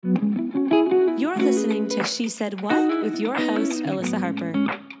listening to She Said What with your host, Alyssa Harper.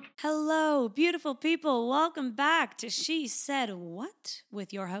 Hello, beautiful people. Welcome back to She Said What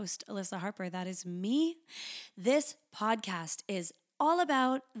with your host, Alyssa Harper. That is me. This podcast is all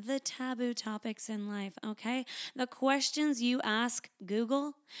about the taboo topics in life, okay? The questions you ask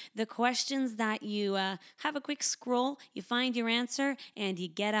Google, the questions that you have a quick scroll, you find your answer, and you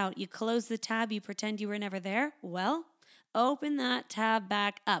get out. You close the tab, you pretend you were never there. Well, open that tab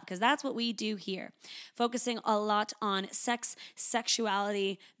back up, because that's what we do here. Focusing a lot on sex,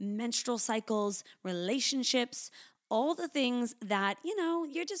 sexuality, menstrual cycles, relationships, all the things that,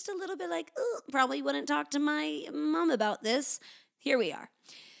 you're just a little bit like, probably wouldn't talk to my mom about this. Here we are.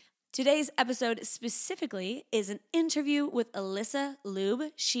 Today's episode specifically is an interview with Alyssa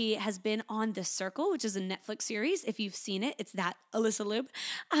Lube. She has been on The Circle, which is a Netflix series. If you've seen it, it's that Alyssa Lube.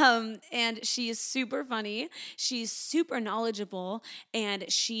 And she is super funny. She's super knowledgeable,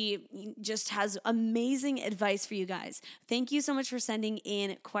 and she just has amazing advice for you guys. Thank you so much for sending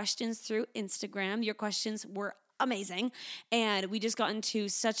in questions through Instagram. Your questions were amazing, and we just got into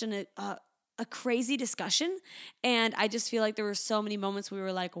such a crazy discussion, and I just feel like there were so many moments we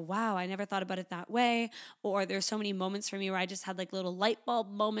were like, wow, I never thought about it that way, or there's so many moments for me where I just had like little light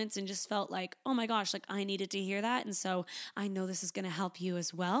bulb moments and just felt like, oh my gosh, like I needed to hear that, and so I know this is going to help you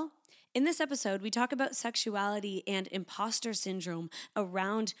as well. In this episode, we talk about sexuality and imposter syndrome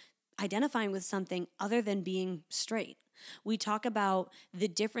around identifying with something other than being straight. We talk about the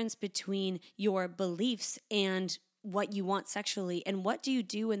difference between your beliefs and what you want sexually, and what do you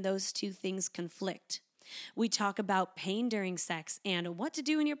do when those two things conflict. We talk about pain during sex and what to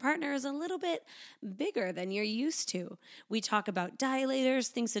do when your partner is a little bit bigger than you're used to. We talk about dilators,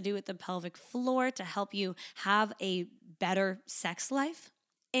 things to do with the pelvic floor to help you have a better sex life.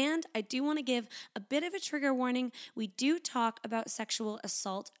 And I do want to give a bit of a trigger warning. We do talk about sexual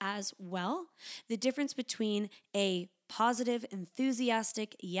assault as well. The difference between a positive,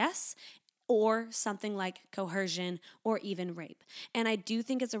 enthusiastic yes or something like coercion or even rape. And I do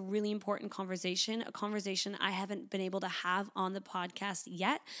think it's a really important conversation, a conversation I haven't been able to have on the podcast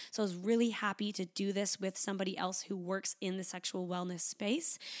yet. So I was really happy to do this with somebody else who works in the sexual wellness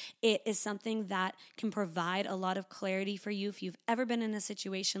space. It is something that can provide a lot of clarity for you if you've ever been in a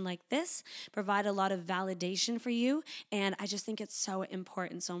situation like this, provide a lot of validation for you. And I just think it's so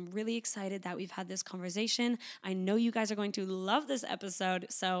important. So I'm really excited that we've had this conversation. I know you guys are going to love this episode.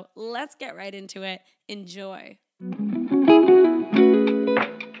 So let's get right into it. Enjoy.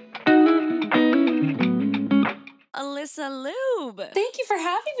 Alyssa Lube. Thank you for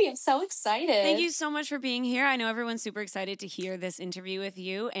having me. I'm so excited. Thank you so much for being here. I know everyone's super excited to hear this interview with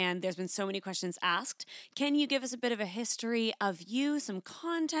you, and there's been so many questions asked. Can you give us a bit of a history of you, some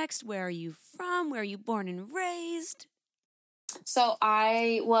context? Where are you from? Where are you born and raised? So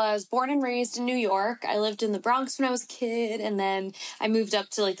I was born and raised in New York. I lived in the Bronx when I was a kid, and then I moved up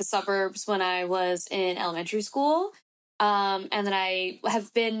to like the suburbs when I was in elementary school. And then I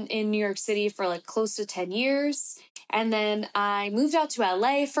have been in New York City for like close to 10 years. And then I moved out to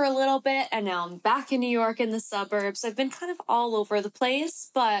LA for a little bit, and now I'm back in New York in the suburbs. I've been kind of all over the place,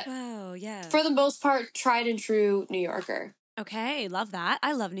 but for the most part, tried and true New Yorker. Okay, love that.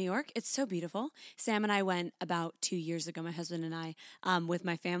 I love New York. It's so beautiful. Sam and I went about 2 years ago, my husband and I, with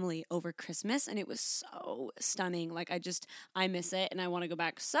my family over Christmas, and it was so stunning. Like, I miss it, and I want to go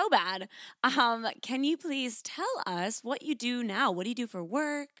back so bad. Can you please tell us what you do now? What do you do for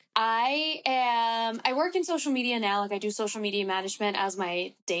work? I work in social media now. Like, I do social media management as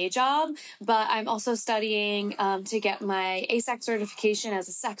my day job, but I'm also studying to get my ASEC certification as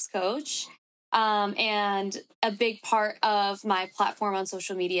a sex coach. And a big part of my platform on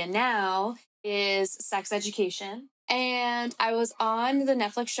social media now is sex education. And I was on the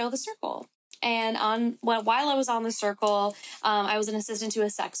Netflix show The Circle. And while I was on The Circle, I was an assistant to a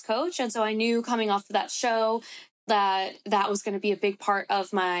sex coach. And so I knew coming off of that show that was going to be a big part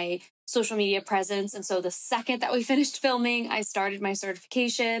of my social media presence. And so the second that we finished filming, I started my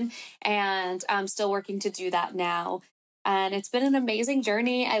certification, and I'm still working to do that now. And it's been an amazing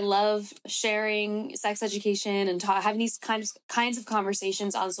journey. I love sharing sex education and having these kinds of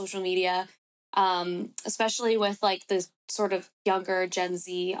conversations on social media, especially with like the sort of younger Gen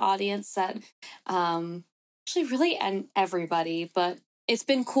Z audience that actually really and everybody. But it's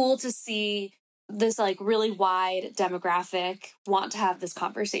been cool to see this like really wide demographic want to have this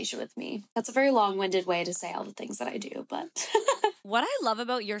conversation with me. That's a very long-winded way to say all the things that I do, but what I love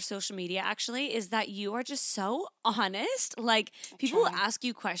about your social media actually is that you are just so honest. Like, people will ask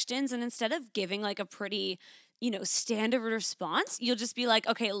you questions, and instead of giving like a pretty, standard response, you'll just be like,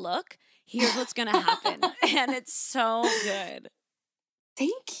 okay, look, here's what's going to happen. And it's so good.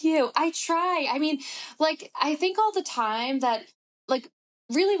 Thank you. I try. I mean, like, I think all the time that, like,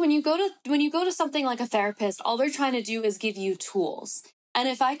 really when you go to something like a therapist, all they're trying to do is give you tools. And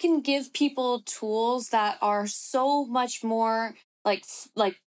if I can give people tools that are so much more like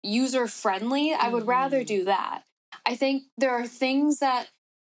user friendly, I would rather do that. I think there are things that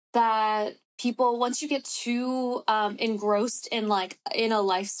people, once you get too engrossed in like in a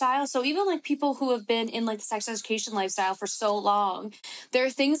lifestyle, so even like people who have been in like the sex education lifestyle for so long, there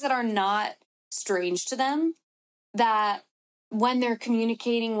are things that are not strange to them that when they're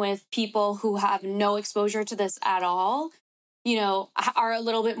communicating with people who have no exposure to this at all, you know, are a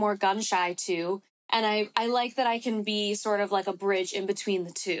little bit more gun shy too. And I like that I can be sort of like a bridge in between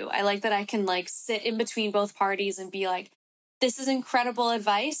the two. I like that I can like sit in between both parties and be like, this is incredible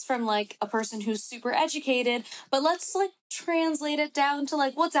advice from like a person who's super educated, but let's like translate it down to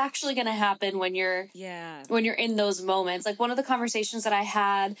like what's actually going to happen when you're in those moments. Like one of the conversations that I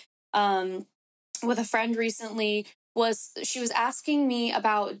had with a friend recently was she was asking me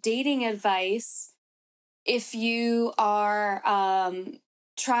about dating advice if you are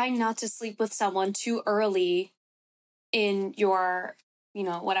trying not to sleep with someone too early in your, you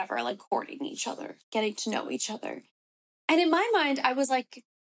know, whatever, like courting each other, getting to know each other. And in my mind, I was like,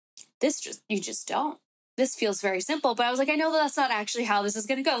 you just don't. This feels very simple. But I was like, I know that that's not actually how this is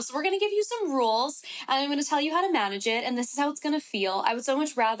going to go. So we're going to give you some rules and I'm going to tell you how to manage it. And this is how it's going to feel. I would so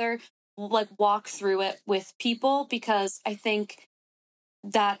much rather like walk through it with people because I think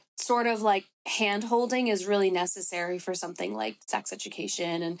that sort of like hand holding is really necessary for something like sex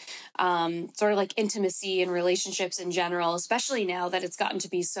education and sort of like intimacy and relationships in general, especially now that it's gotten to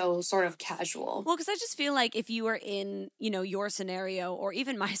be so sort of casual. Well, because I just feel like if you are in, you know, your scenario or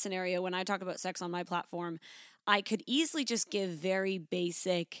even my scenario, when I talk about sex on my platform, I could easily just give very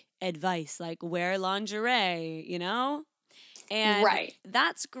basic advice, like wear lingerie, you know? And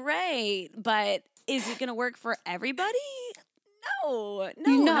that's great, but is it going to work for everybody? No,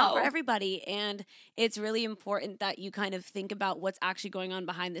 not for everybody. And it's really important that you kind of think about what's actually going on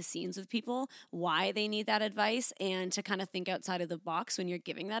behind the scenes with people, why they need that advice, and to kind of think outside of the box when you're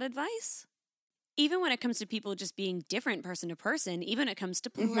giving that advice. Even when it comes to people just being different person to person, even when it comes to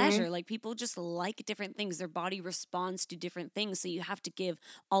pleasure, like people just like different things. Their body responds to different things. So you have to give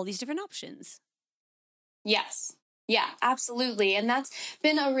all these different options. Yes. Yeah, absolutely. And that's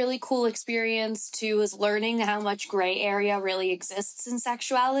been a really cool experience too, is learning how much gray area really exists in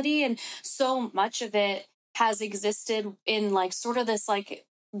sexuality. And so much of it has existed in like sort of this like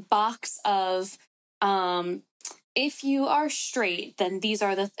box of, if you are straight, then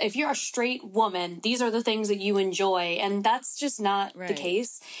if you're a straight woman, these are the things that you enjoy. And that's just not the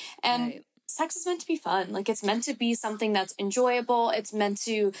case. And sex is meant to be fun. Like it's meant to be something that's enjoyable. It's meant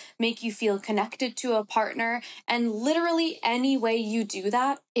to make you feel connected to a partner. And literally any way you do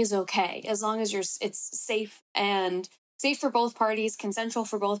that is okay. As long as it's safe and safe for both parties, consensual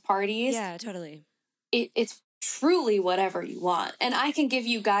for both parties. Yeah, totally. It's truly whatever you want. And I can give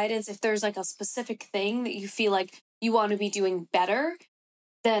you guidance if there's like a specific thing that you feel like you want to be doing better.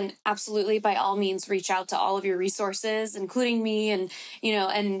 Then absolutely, by all means, reach out to all of your resources, including me, and, you know,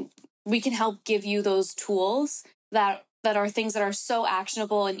 and we can help give you those tools that are things that are so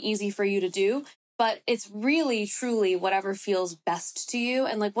actionable and easy for you to do. But it's really, truly whatever feels best to you.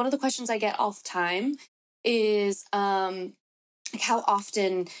 And like one of the questions I get all the time is like how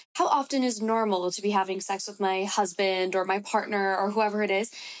often is normal to be having sex with my husband or my partner or whoever it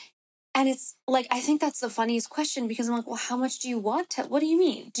is? And it's like, I think that's the funniest question because I'm like, well, how much do you want to? What do you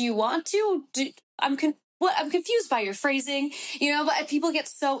mean? Do you want to? I'm confused by your phrasing, you know, but people get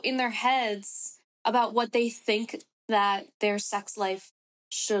so in their heads about what they think that their sex life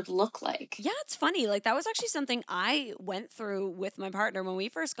should look like. Yeah, it's funny. Like that was actually something I went through with my partner when we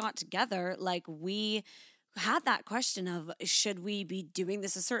first got together. Like we had that question of, should we be doing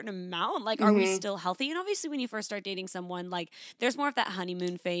this a certain amount? Like, are we still healthy? And obviously when you first start dating someone, like there's more of that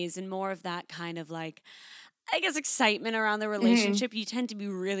honeymoon phase and more of that kind of like, I guess, excitement around the relationship. You tend to be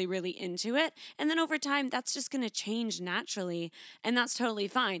really, really into it. And then over time, that's just going to change naturally. And that's totally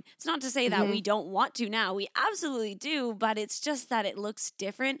fine. It's not to say that we don't want to now. We absolutely do. But it's just that it looks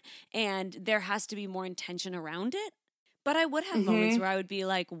different and there has to be more intention around it. But I would have moments where I would be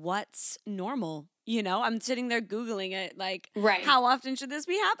like, what's normal? You know, I'm sitting there Googling it, like, how often should this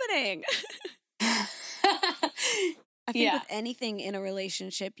be happening? I think with anything in a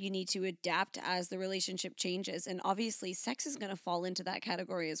relationship, you need to adapt as the relationship changes. And obviously, sex is going to fall into that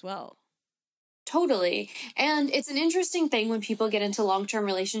category as well. Totally. And it's an interesting thing when people get into long-term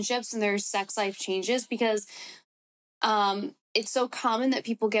relationships and their sex life changes because it's so common that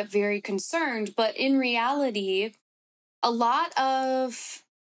people get very concerned. But in reality, a lot of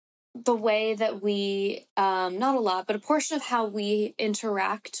the way that we, not a lot, but a portion of how we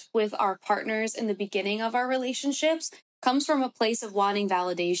interact with our partners in the beginning of our relationships comes from a place of wanting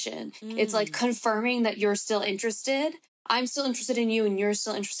validation. It's like confirming that you're still interested. I'm still interested in you and you're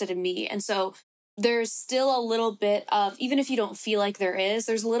still interested in me. And so there's still a little bit of, even if you don't feel like there's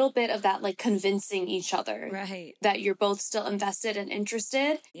a little bit of that like convincing each other Right. that you're both still invested and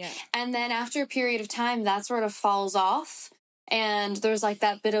interested. Yeah. And then after a period of time, that sort of falls off. And there's like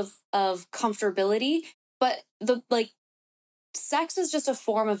that bit of comfortability. But the like sex is just a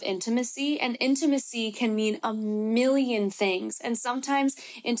form of intimacy, and intimacy can mean a million things. And sometimes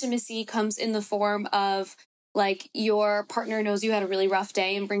intimacy comes in the form of like your partner knows you had a really rough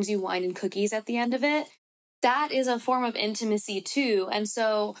day and brings you wine and cookies at the end of it. That is a form of intimacy too. And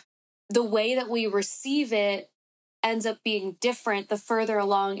so the way that we receive it ends up being different the further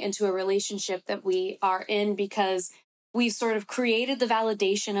along into a relationship that we are in, because we've sort of created the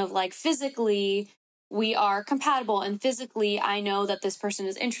validation of like physically we are compatible and physically I know that this person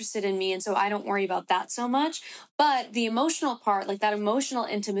is interested in me. And so I don't worry about that so much. But the emotional part, like that emotional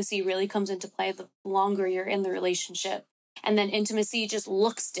intimacy really comes into play the longer you're in the relationship. And then intimacy just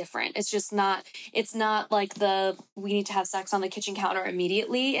looks different. It's not like the we need to have sex on the kitchen counter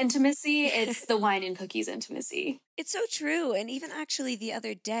immediately intimacy. It's the wine and cookies intimacy. It's so true. And even actually the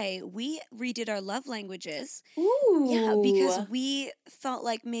other day, we redid our love languages. Ooh. Yeah, because we felt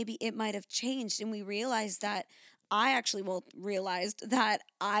like maybe it might have changed. And we realized that realized that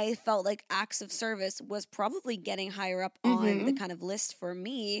I felt like acts of service was probably getting higher up on the kind of list for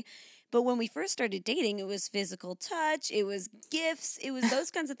me. But when we first started dating, it was physical touch, it was gifts, it was those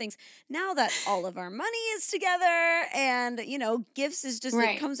kinds of things. Now that all of our money is together and, gifts is just,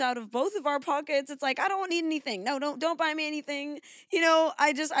 it comes out of both of our pockets. It's like, I don't need anything. No, don't buy me anything.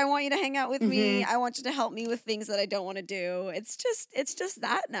 I want you to hang out with me. I want you to help me with things that I don't want to do. It's just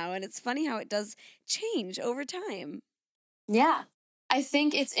that now. And it's funny how it does change over time. Yeah. I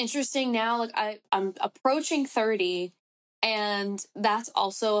think it's interesting now. Like I'm approaching 30. And that's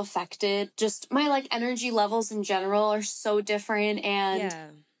also affected. Just my like energy levels in general are so different. And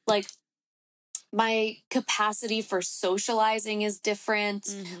like my capacity for socializing is different.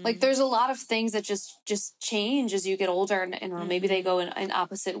 Like there's a lot of things that just change as you get older, and maybe they go in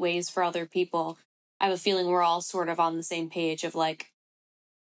opposite ways for other people. I have a feeling we're all sort of on the same page of like,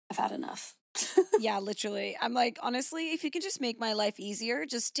 I've had enough. Yeah, literally. I'm like, honestly, if you can just make my life easier,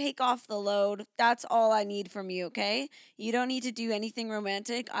 just take off the load. That's all I need from you, okay? You don't need to do anything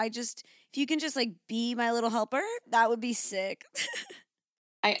romantic. If you can just like be my little helper, that would be sick.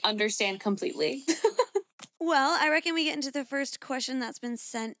 I understand completely. Well, I reckon we get into the first question that's been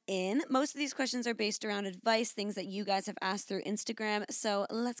sent in. Most of these questions are based around advice, things that you guys have asked through Instagram. So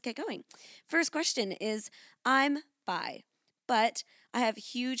let's get going. First question is, I'm bi, but I have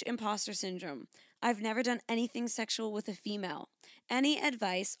huge imposter syndrome. I've never done anything sexual with a female. Any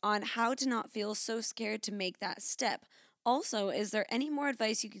advice on how to not feel so scared to make that step? Also, is there any more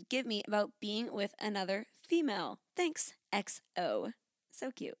advice you could give me about being with another female? Thanks, XO. So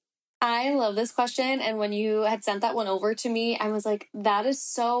cute. I love this question. And when you had sent that one over to me, I was like, that is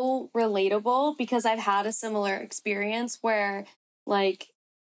so relatable, because I've had a similar experience where like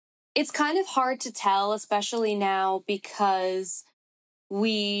it's kind of hard to tell, especially now, because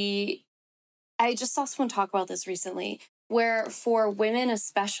I just saw someone talk about this recently, where for women,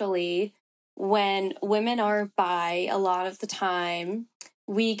 especially when women are bi, a lot of the time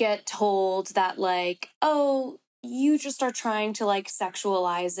we get told that like, oh, you just are trying to like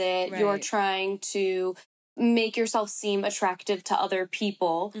sexualize it. Right. You're trying to make yourself seem attractive to other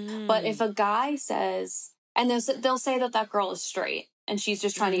people. But if a guy says, and they'll say that girl is straight and she's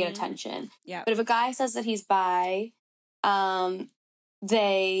just trying to get attention. Yeah. But if a guy says that he's bi,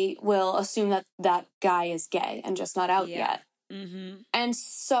 they will assume that guy is gay and just not out yet. And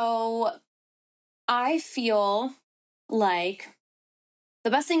so I feel like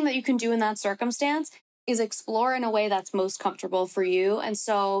the best thing that you can do in that circumstance is explore in a way that's most comfortable for you. And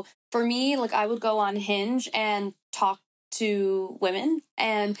so for me, like I would go on Hinge and talk to women.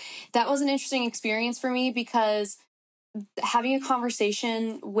 And that was an interesting experience for me, because having a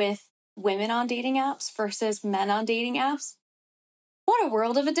conversation with women on dating apps versus men on dating apps, what a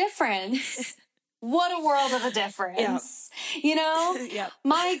world of a difference. What a world of a difference. Yep.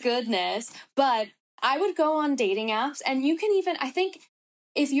 My goodness. But I would go on dating apps, and you can even, I think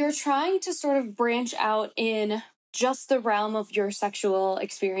if you're trying to sort of branch out in just the realm of your sexual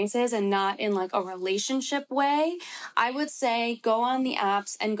experiences and not in like a relationship way, I would say go on the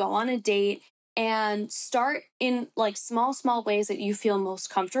apps and go on a date and start in like small ways that you feel most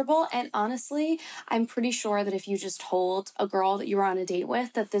comfortable. And honestly, I'm pretty sure that if you just told a girl that you were on a date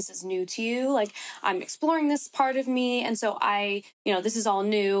with that this is new to you, like I'm exploring this part of me, and so this is all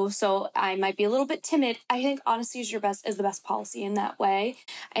new, so I might be a little bit timid. I think honesty is the best policy in that way.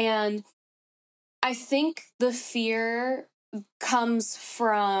 And I think the fear comes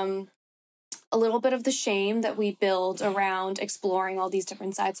from a little bit of the shame that we build around exploring all these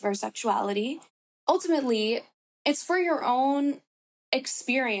different sides of our sexuality. Ultimately, it's for your own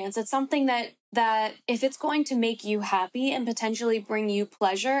experience. It's something that if it's going to make you happy and potentially bring you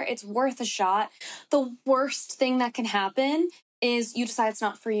pleasure, it's worth a shot. The worst thing that can happen is you decide it's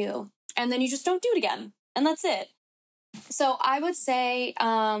not for you, and then you just don't do it again. And that's it. So I would say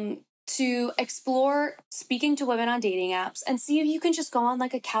to explore speaking to women on dating apps and see if you can just go on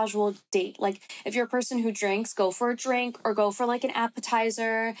like a casual date. Like if you're a person who drinks, go for a drink or go for like an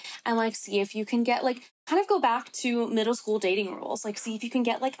appetizer, and like see if you can get like kind of go back to middle school dating rules. Like see if you can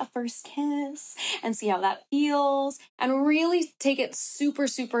get like a first kiss and see how that feels, and really take it super,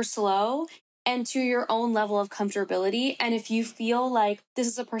 super slow and to your own level of comfortability. And if you feel like this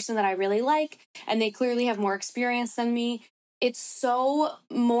is a person that I really like and they clearly have more experience than me, it's so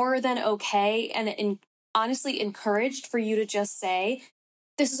more than okay and honestly encouraged for you to just say,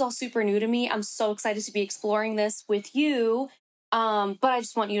 this is all super new to me. I'm so excited to be exploring this with you. But I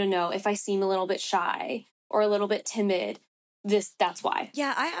just want you to know if I seem a little bit shy or a little bit timid, that's why.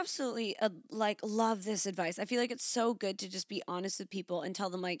 Yeah, I absolutely love this advice. I feel like it's so good to just be honest with people and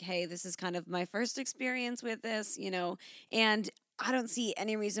tell them like, hey, this is kind of my first experience with this, and I don't see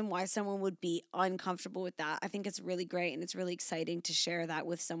any reason why someone would be uncomfortable with that. I think it's really great and it's really exciting to share that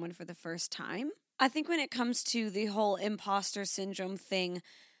with someone for the first time. I think when it comes to the whole imposter syndrome thing,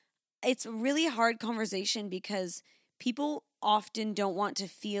 it's a really hard conversation because people often don't want to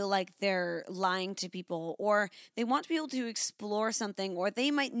feel like they're lying to people, or they want to be able to explore something, or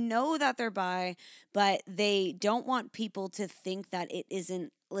they might know that they're bi, but they don't want people to think that it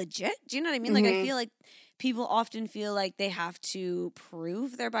isn't legit. Do you know what I mean? Mm-hmm. Like, I feel like people often feel like they have to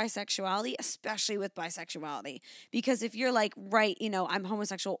prove their bisexuality, especially with bisexuality. Because if you're like, right, I'm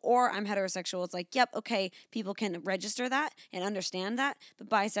homosexual or I'm heterosexual, it's like, yep, okay, people can register that and understand that. But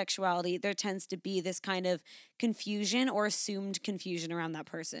bisexuality, there tends to be this kind of confusion or assumed confusion around that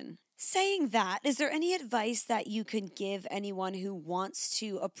person. Saying that, is there any advice that you could give anyone who wants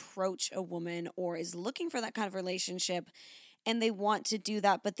to approach a woman or is looking for that kind of relationship and they want to do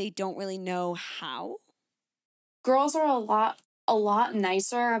that, but they don't really know how? Girls are a lot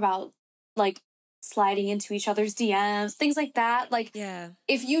nicer about like sliding into each other's DMs, things like that. Like, yeah,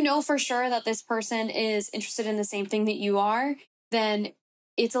 if you know for sure that this person is interested in the same thing that you are, then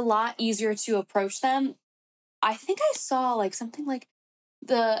it's a lot easier to approach them. I think I saw like something like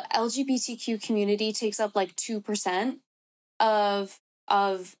the LGBTQ community takes up like 2% of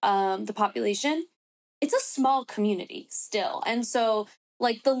the population. It's a small community still. And so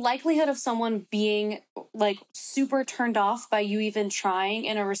like the likelihood of someone being like super turned off by you even trying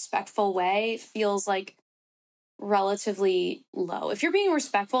in a respectful way feels like relatively low. If you're being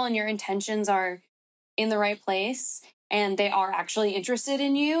respectful and your intentions are in the right place and they are actually interested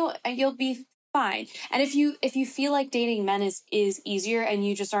in you, you'll be fine. And if you feel like dating men is easier and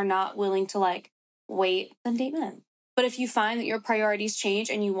you just are not willing to like wait, then date men. But if you find that your priorities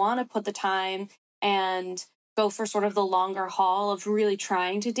change and you want to put the time and go for sort of the longer haul of really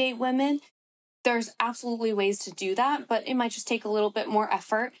trying to date women, there's absolutely ways to do that, but it might just take a little bit more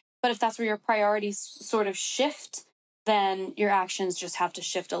effort. But if that's where your priorities sort of shift, then your actions just have to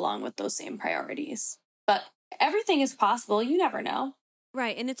shift along with those same priorities. But everything is possible. You never know.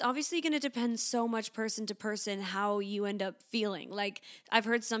 Right. And it's obviously going to depend so much person to person how you end up feeling. Like, I've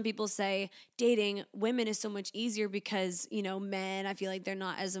heard some people say dating women is so much easier because, men, I feel like they're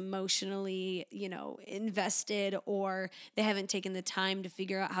not as emotionally, invested, or they haven't taken the time to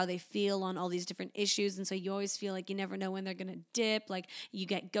figure out how they feel on all these different issues. And so you always feel like you never know when they're going to dip. Like, you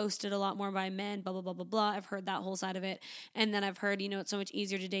get ghosted a lot more by men, blah, blah, blah, blah, blah. I've heard that whole side of it. And then I've heard, it's so much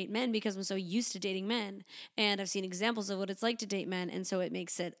easier to date men because I'm so used to dating men. And I've seen examples of what it's like to date men. And so it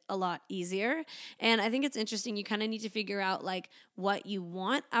makes it a lot easier. And I think it's interesting. You kind of need to figure out like what you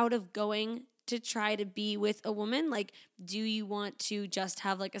want out of going to try to be with a woman. Like, Do you want to just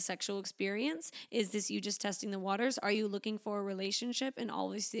have like a sexual experience? Is this you just testing the waters? Are you looking for a relationship? And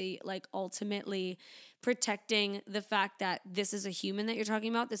obviously, like, ultimately protecting the fact that this is a human that you're talking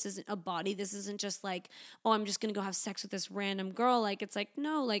about. This isn't a body. This isn't just like, oh, I'm just going to go have sex with this random girl. Like, it's like,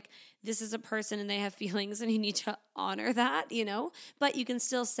 no, like, this is a person and they have feelings and you need to honor that, you know? But you can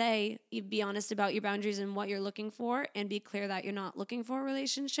still say, you be honest about your boundaries and what you're looking for and be clear that you're not looking for a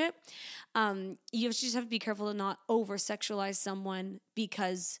relationship. You just have to be careful to not over-sexualize someone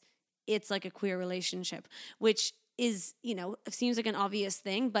because it's like a queer relationship, which is, you know, seems like an obvious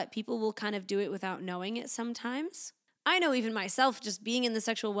thing, but people will kind of do it without knowing it sometimes. I know even myself, just being in the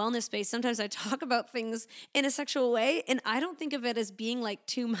sexual wellness space, sometimes I talk about things in a sexual way and I don't think of it as being like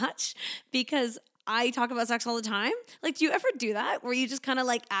too much because I talk about sex all the time. Like, do you ever do that where you just kind of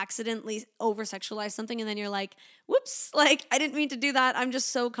like accidentally over-sexualize something and then you're like, whoops, like I didn't mean to do that. I'm just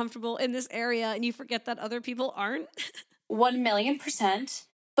so comfortable in this area and you forget that other people aren't? 1,000,000%.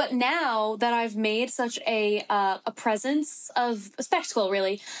 But now that I've made such a presence of a spectacle,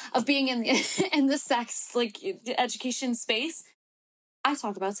 really, of being in the, in the sex like education space, I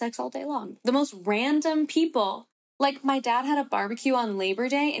talk about sex all day long. The most random people. Like, my dad had a barbecue on Labor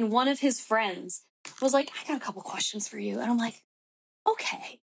Day, and one of his friends was like, I got a couple questions for you. And I'm like,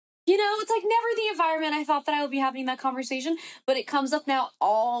 okay. You know, it's like never the environment I thought that I would be having that conversation, but it comes up now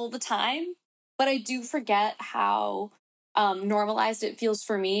all the time. But I do forget how normalized it feels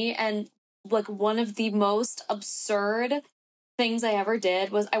for me. And like one of the most absurd things I ever did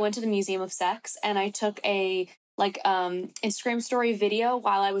was I went to the Museum of Sex and I took a Instagram story video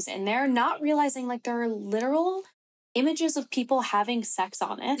while I was in there, not realizing like there are literal images of people having sex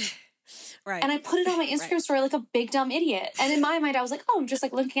on it. Right. And I put it on my Instagram story like a big dumb idiot. And in my mind, I was like, oh, I'm just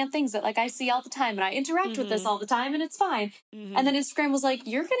like looking at things that like I see all the time and I interact with this all the time and it's fine. And then Instagram was like,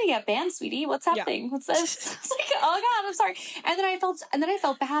 you're going to get banned, sweetie. What's happening? What's this? I was like, oh God, I'm sorry. And then I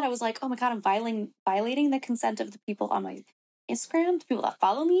felt bad. I was like, oh my God, I'm violating the consent of the people on my Instagram, the people that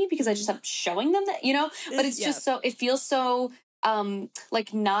follow me, because I just am showing them that, you know, but it's just so, it feels so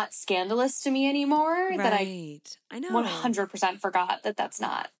like not scandalous to me anymore that I know 100% forgot that that's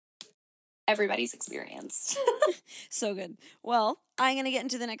not everybody's experience. So good. Well, I'm going to get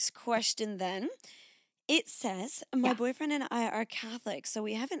into the next question then. It says, my boyfriend and I are Catholic, so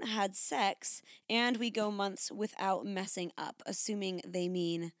we haven't had sex and we go months without messing up, assuming they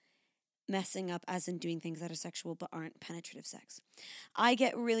mean messing up as in doing things that are sexual but aren't penetrative sex. I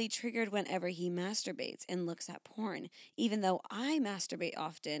get really triggered whenever he masturbates and looks at porn, even though I masturbate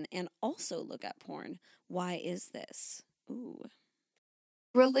often and also look at porn. Why is this? Ooh.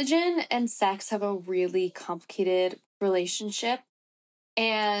 Religion and sex have a really complicated relationship,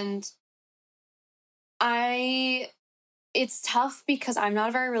 and it's tough because I'm not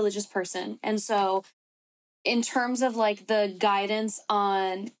a very religious person, and so in terms of like the guidance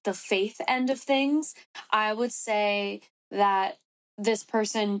on the faith end of things, I would say that this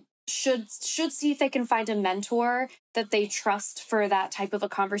person should see if they can find a mentor that they trust for that type of a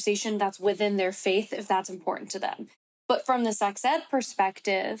conversation that's within their faith, if that's important to them. But from the sex ed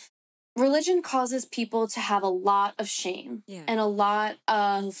perspective, religion causes people to have a lot of shame and a lot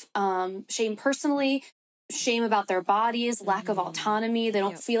of shame personally, shame about their bodies, lack of autonomy. They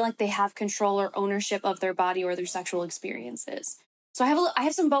don't feel like they have control or ownership of their body or their sexual experiences. So I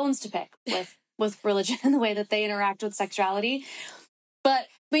have some bones to pick with religion and the way that they interact with sexuality. But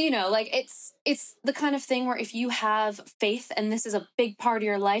you know, like it's the kind of thing where if you have faith and this is a big part of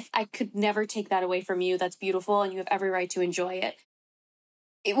your life, I could never take that away from you. That's beautiful and you have every right to enjoy it.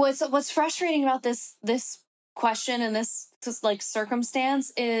 What's frustrating about this question and this like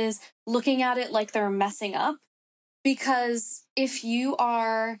circumstance is looking at it like they're messing up. Because if you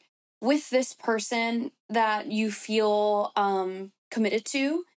are with this person that you feel committed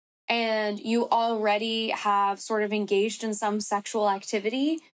to, and you already have sort of engaged in some sexual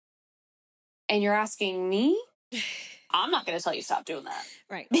activity, and you're asking me, I'm not going to tell you stop doing that.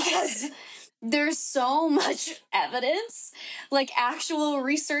 Right. Because there's so much evidence, like actual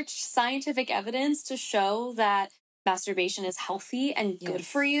research, scientific evidence to show that masturbation is healthy and good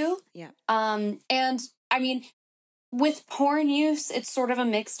for you. Yeah. And I mean, with porn use, it's sort of a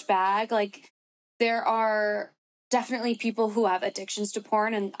mixed bag. Like, there are definitely people who have addictions to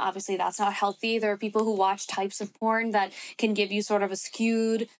porn, and obviously that's not healthy. There are people who watch types of porn that can give you sort of a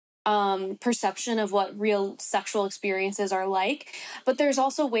skewed perception of what real sexual experiences are like. But there's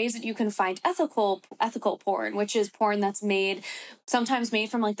also ways that you can find ethical porn, which is porn that's sometimes made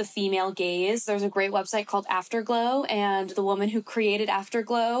from like the female gaze. There's a great website called Afterglow, and the woman who created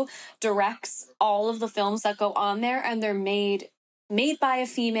Afterglow directs all of the films that go on there, and they're made by a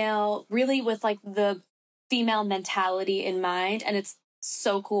female, really with like the female mentality in mind, and it's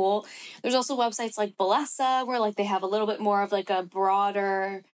so cool. There's also websites like Bellesa where like they have a little bit more of like a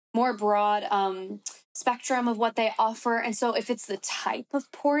more broad spectrum of what they offer. And so if it's the type of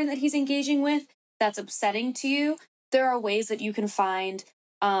porn that he's engaging with that's upsetting to you, there are ways that you can find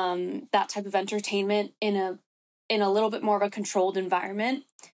that type of entertainment in a little bit more of a controlled environment.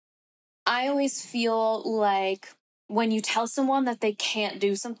 I always feel like when you tell someone that they can't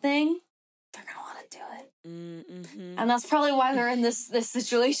do something, they're going to want to do it. Mm-hmm. And that's probably why they're in this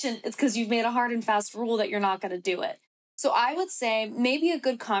situation. It's because you've made a hard and fast rule that you're not going to do it. So I would say maybe a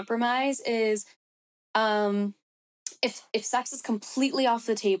good compromise is if sex is completely off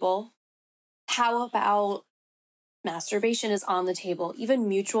the table, how about masturbation is on the table? Even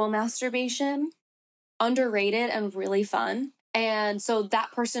mutual masturbation, underrated and really fun. And so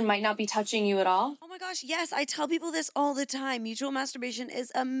that person might not be touching you at all. Oh my gosh, yes. I tell people this all the time. Mutual masturbation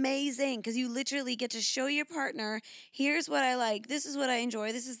is amazing because you literally get to show your partner, here's what I like, this is what I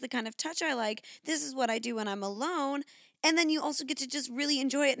enjoy, this is the kind of touch I like, this is what I do when I'm alone. And then you also get to just really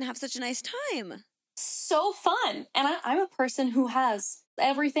enjoy it and have such a nice time. So fun. And I'm a person who has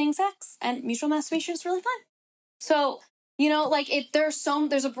everything sex, and mutual masturbation is really fun. So, you know, like there's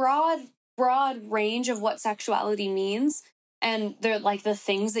a broad range of what sexuality means. And they're like the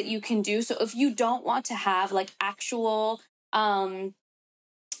things that you can do. So if you don't want to have like actual, oh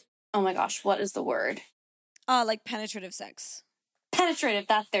my gosh, what is the word? Like penetrative sex. Penetrative,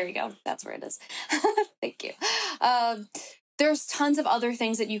 there you go. That's where it is. Thank you. There's tons of other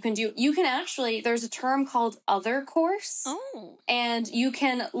things that you can do. You can actually, there's a term called other course. Oh. And you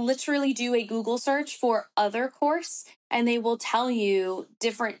can literally do a Google search for other course, and they will tell you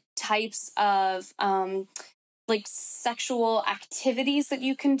different types of, like sexual activities that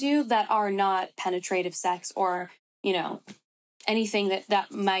you can do that are not penetrative sex or, you know, anything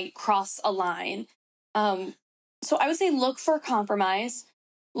that might cross a line. So I would say look for compromise.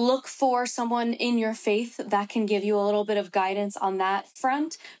 Look for someone in your faith that can give you a little bit of guidance on that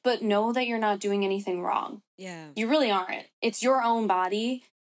front, but know that you're not doing anything wrong. Yeah. You really aren't. It's your own body,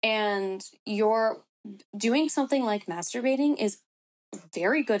 and you're doing something like masturbating is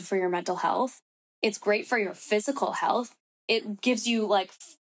very good for your mental health. It's great for your physical health. It gives you like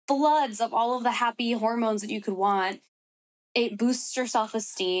floods of all of the happy hormones that you could want. It boosts your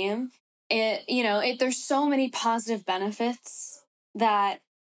self-esteem. There's so many positive benefits that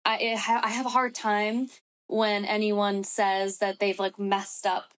I have a hard time when anyone says that they've like messed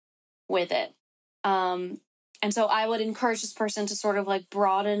up with it. And so I would encourage this person to sort of like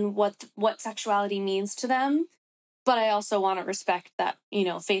broaden what sexuality means to them. But I also want to respect that, you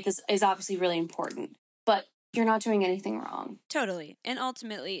know, faith is obviously really important, but you're not doing anything wrong. Totally. And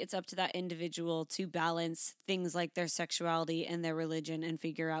ultimately, it's up to that individual to balance things like their sexuality and their religion and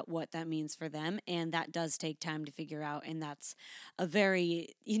figure out what that means for them. And that does take time to figure out. And that's a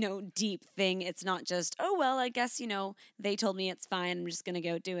very, deep thing. It's not just, oh, well, I guess, they told me it's fine. I'm just going to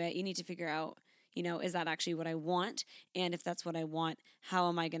go do it. You need to figure out, is that actually what I want? And if that's what I want, how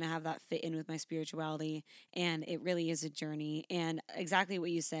am I going to have that fit in with my spirituality? And it really is a journey. And exactly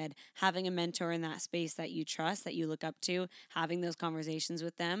what you said, having a mentor in that space that you trust, that you look up to, having those conversations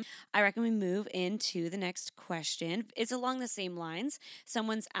with them. I reckon we move into the next question. It's along the same lines.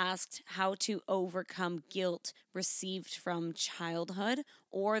 Someone's asked how to overcome guilt received from childhood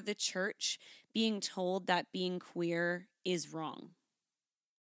or the church being told that being queer is wrong.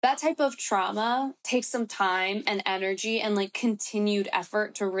 That type of trauma takes some time and energy and like continued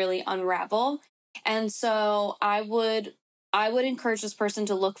effort to really unravel. And so I would encourage this person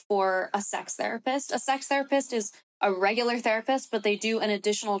to look for a sex therapist. A sex therapist is a regular therapist, but they do an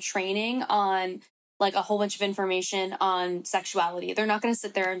additional training on like a whole bunch of information on sexuality. They're not going to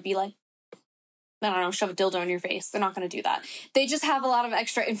sit there and be like, I don't know, shove a dildo in your face. They're not going to do that. They just have a lot of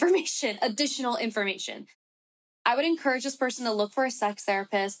extra information, additional information. I would encourage this person to look for a sex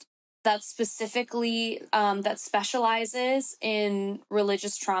therapist that specifically, that specializes in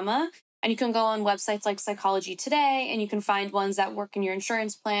religious trauma. And you can go on websites like Psychology Today, and you can find ones that work in your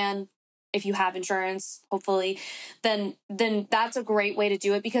insurance plan. If you have insurance, hopefully, then that's a great way to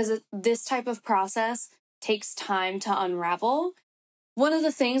do it, because this type of process takes time to unravel. One of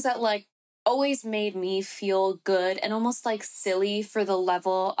the things that like always made me feel good and almost like silly for the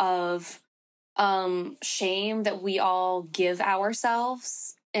level of shame that we all give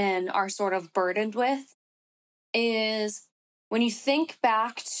ourselves and are sort of burdened with is when you think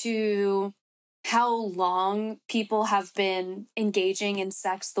back to how long people have been engaging in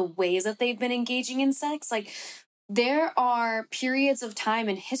sex, the ways that they've been engaging in sex. Like there are periods of time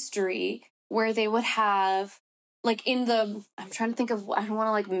in history where they would have like I'm trying to think of, I don't want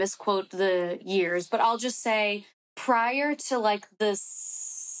to like misquote the years, but I'll just say prior to like the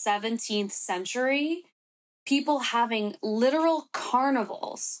 17th century, people having literal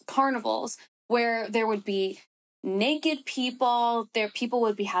carnivals where there would be naked people, people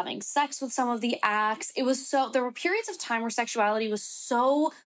would be having sex with some of the acts. There were periods of time where sexuality was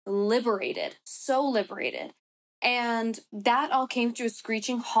so liberated. And that all came to a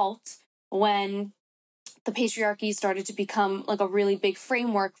screeching halt when the patriarchy started to become like a really big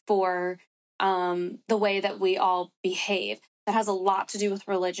framework for the way that we all behave. That has a lot to do with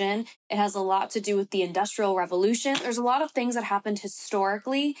religion. It has a lot to do with the Industrial Revolution. There's a lot of things that happened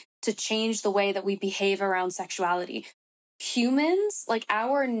historically to change the way that we behave around sexuality. Humans, like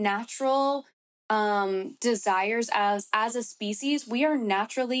our natural desires as a species, we are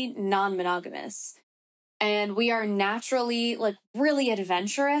naturally non-monogamous. And we are naturally like really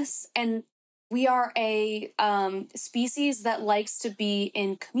adventurous, and we are a species that likes to be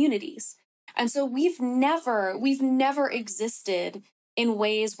in communities. And so we've never existed in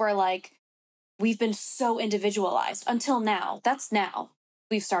ways where like we've been so individualized until now. That's now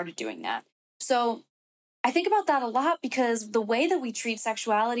we've started doing that. So I think about that a lot because the way that we treat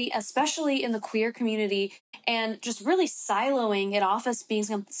sexuality, especially in the queer community, and just really siloing it off as being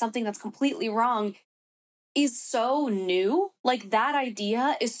something that's completely wrong, is so new. Like that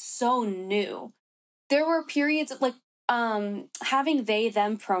idea is so new. There were periods of like having they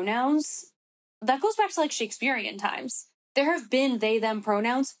them pronouns that goes back to like Shakespearean times. There have been they them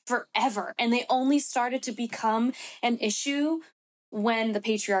pronouns forever, and they only started to become an issue when the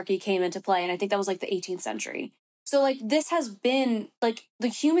patriarchy came into play, and I think that was like the 18th century. So like this has been like the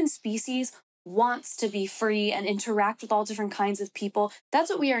human species wants to be free and interact with all different kinds of people. That's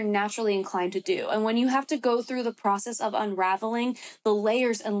what we are naturally inclined to do. And when you have to go through the process of unraveling the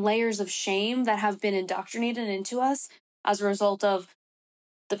layers and layers of shame that have been indoctrinated into us as a result of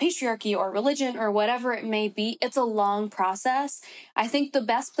the patriarchy or religion or whatever it may be, it's a long process. I think the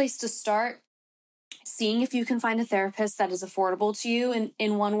best place to start, seeing if you can find a therapist that is affordable to you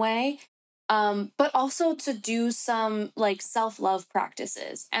in one way, but also to do some like self-love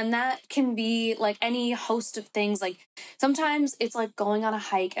practices. And that can be like any host of things. Like sometimes it's like going on a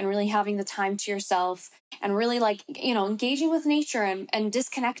hike and really having the time to yourself and really like, engaging with nature and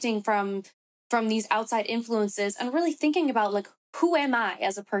disconnecting from these outside influences and really thinking about like, who am I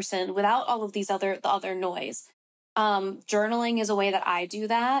as a person without all of the other noise. Journaling is a way that I do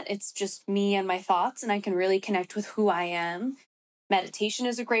that. It's just me and my thoughts, and I can really connect with who I am. Meditation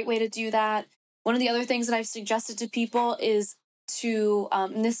is a great way to do that. One of the other things that I've suggested to people is to,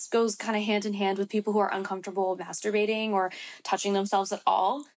 and this goes kind of hand in hand with people who are uncomfortable masturbating or touching themselves at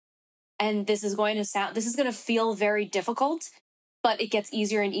all. And this is going to feel very difficult, but it gets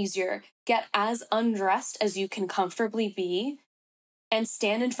easier and easier. Get as undressed as you can comfortably be and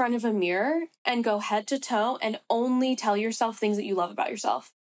stand in front of a mirror and go head to toe and only tell yourself things that you love about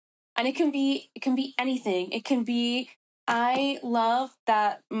yourself. And it can be anything. It can be, I love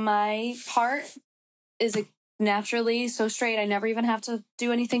that my part is naturally so straight. I never even have to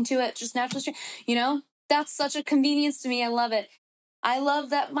do anything to it. Just naturally straight. That's such a convenience to me. I love it. I love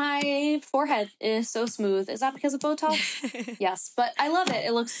that my forehead is so smooth. Is that because of Botox? Yes, but I love it.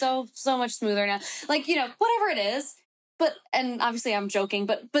 It looks so much smoother now. Like, whatever it is. But, and obviously I'm joking,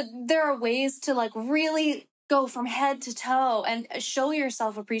 but there are ways to like really go from head to toe and show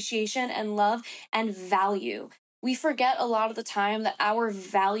yourself appreciation and love and value. We forget a lot of the time that our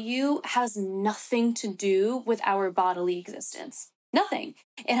value has nothing to do with our bodily existence. Nothing.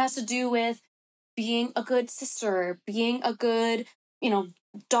 It has to do with being a good sister, being a good,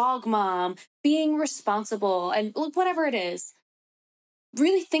 dog mom, being responsible, and whatever it is.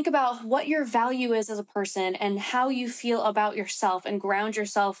 Really think about what your value is as a person and how you feel about yourself and ground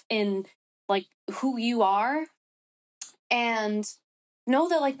yourself in like who you are, and know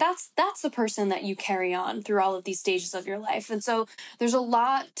that like that's the person that you carry on through all of these stages of your life. And so there's a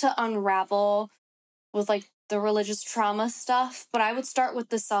lot to unravel with like the religious trauma stuff, but I would start with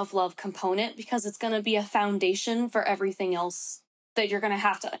the self-love component because it's going to be a foundation for everything else that you're going to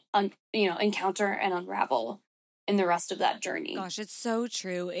have to encounter and unravel in the rest of that journey. Gosh, it's so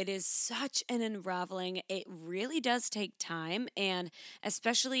true. It is such an unraveling. It really does take time. And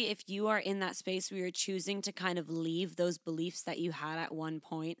especially if you are in that space where you're choosing to kind of leave those beliefs that you had at one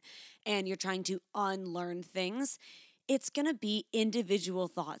point and you're trying to unlearn things, it's going to be individual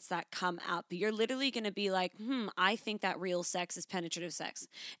thoughts that come up. You're literally going to be like, I think that real sex is penetrative sex.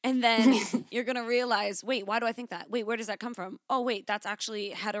 And then you're going to realize, wait, why do I think that? Wait, where does that come from? Oh, wait, that's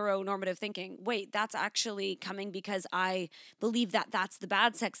actually heteronormative thinking. Wait, that's actually coming because I believe that that's the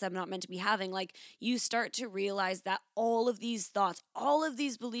bad sex I'm not meant to be having. Like, you start to realize that all of these thoughts, all of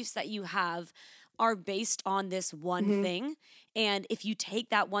these beliefs that you have are based on this one thing. And if you take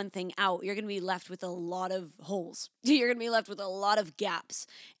that one thing out, you're going to be left with a lot of holes. You're going to be left with a lot of gaps.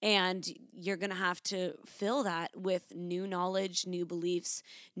 And you're going to have to fill that with new knowledge, new beliefs,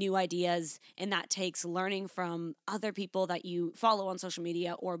 new ideas. And that takes learning from other people that you follow on social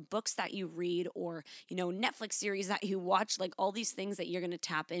media, or books that you read, or, Netflix series that you watch, like all these things that you're going to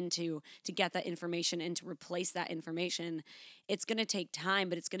tap into to get that information and to replace that information. It's going to take time,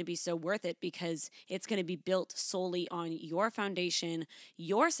 but it's going to be so worth it because it's going to be built solely on your foundation,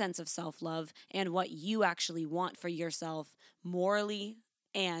 your sense of self-love, and what you actually want for yourself morally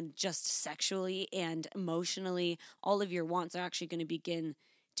and just sexually and emotionally. All of your wants are actually going to begin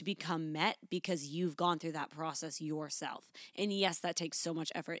to become met because you've gone through that process yourself. And yes, that takes so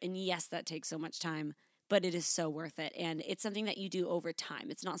much effort. And yes, that takes so much time, but it is so worth it. And it's something that you do over time.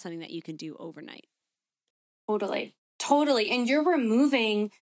 It's not something that you can do overnight. Totally. And you're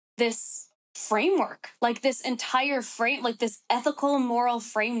removing this framework, like this entire like this ethical, moral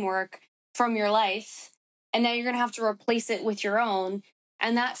framework from your life. And now you're going to have to replace it with your own.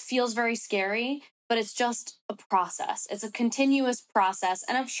 And that feels very scary, but it's just a process. It's a continuous process.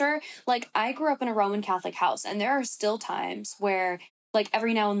 And I'm sure, like, I grew up in a Roman Catholic house, and there are still times where, like,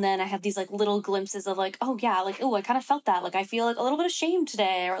 every now and then I have these like little glimpses of like, oh yeah, like, oh, I kind of felt that. Like, I feel like a little bit of shame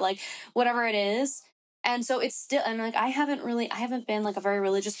today, or like whatever it is. And so it's still, and like, I haven't been like a very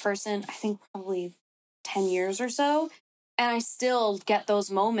religious person, I think probably 10 years or so. And I still get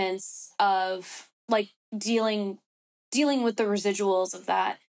those moments of like dealing with the residuals of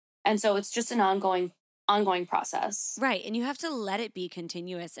that. And so it's just an ongoing process. Right. And you have to let it be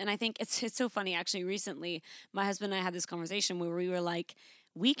continuous. And I think it's so funny. Actually, recently, my husband and I had this conversation where we were like,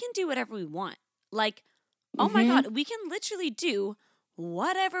 we can do whatever we want. Like, oh my God, we can literally do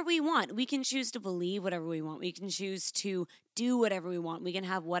whatever we want. We can choose to believe whatever we want. We can choose to do whatever we want. We can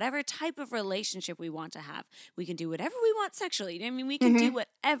have whatever type of relationship we want to have. We can do whatever we want sexually. I mean, we can do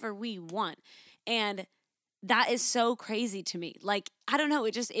whatever we want. And that is so crazy to me. Like, I don't know.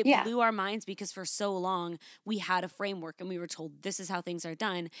 It blew our minds because for so long we had a framework and we were told this is how things are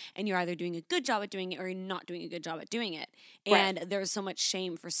done. And you're either doing a good job at doing it or you're not doing a good job at doing it. And there's so much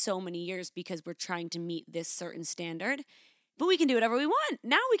shame for so many years because we're trying to meet this certain standard. But we can do whatever we want.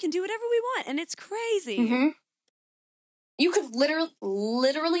 Now we can do whatever we want. And it's crazy. You could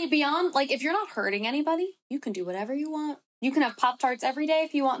literally beyond, like, if you're not hurting anybody, you can do whatever you want. You can have Pop-Tarts every day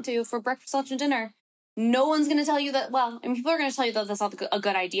if you want to for breakfast, lunch, and dinner. No one's going to tell you that, well, I mean, people are going to tell you that that's not a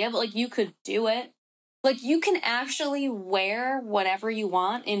good idea, but like, you could do it. Like, you can actually wear whatever you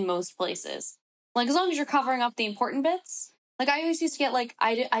want in most places. Like, as long as you're covering up the important bits. Like, I always used to get like,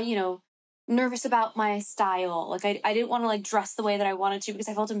 nervous about my style. Like, I didn't want to like dress the way that I wanted to because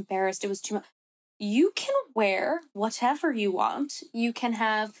I felt embarrassed. It was too much. You can wear whatever you want. You can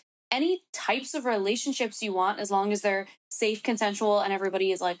have any types of relationships you want as long as they're safe, consensual, and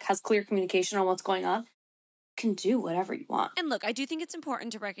everybody is like has clear communication on what's going on. You can do whatever you want. And look, I do think it's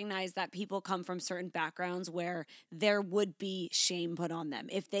important to recognize that people come from certain backgrounds where there would be shame put on them.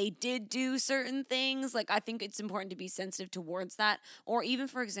 If they did do certain things, like, I think it's important to be sensitive towards that. Or even,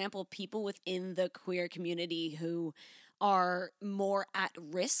 for example, people within the queer community who are more at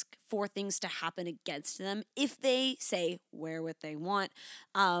risk for things to happen against them if they say wear what they want,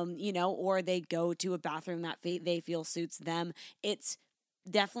 or they go to a bathroom that they feel suits them. It's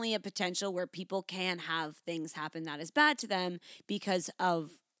definitely a potential where people can have things happen that is bad to them because of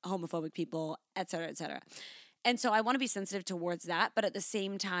homophobic people, et cetera, et cetera. And so I want to be sensitive towards that. But at the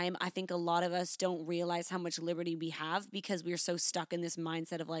same time, I think a lot of us don't realize how much liberty we have because we're so stuck in this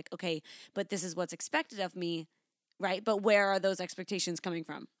mindset of like, okay, but this is what's expected of me. Right? But where are those expectations coming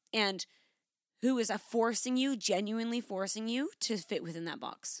from? And who is genuinely forcing you to fit within that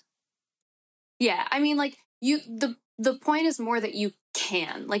box? Yeah, I mean, like, the point is more that you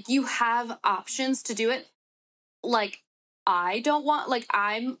can. Like, you have options to do it. Like, I'm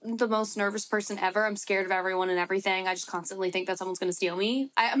the most nervous person ever. I'm scared of everyone and everything. I just constantly think that someone's going to steal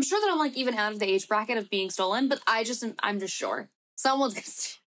me. I'm sure that I'm, like, even out of the age bracket of being stolen, but I'm just sure. Someone's going to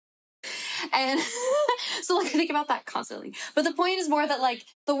steal. And so, like, I think about that constantly. But the point is more that, like,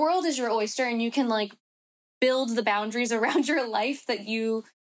 the world is your oyster and you can, like, build the boundaries around your life that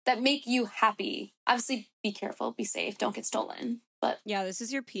make you happy. Obviously, be careful, be safe, don't get stolen. But yeah, this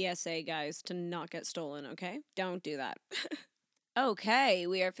is your PSA, guys, to not get stolen, okay? Don't do that. Okay,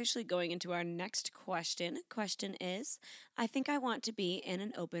 we are officially going into our next question. Question is, I think I want to be in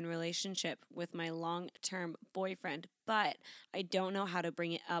an open relationship with my long-term boyfriend, but I don't know how to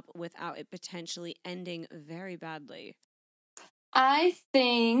bring it up without it potentially ending very badly. I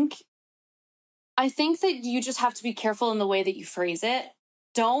think that you just have to be careful in the way that you phrase it.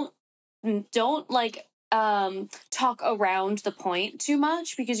 Don't like talk around the point too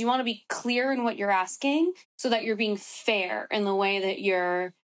much, because you want to be clear in what you're asking so that you're being fair in the way that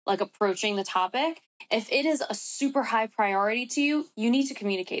you're like approaching the topic. If it is a super high priority to you, you need to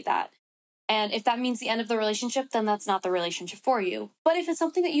communicate that. And if that means the end of the relationship, then that's not the relationship for you. But if it's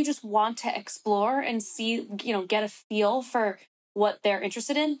something that you just want to explore and see, get a feel for what they're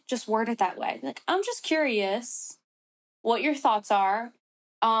interested in, just word it that way. Like, I'm just curious what your thoughts are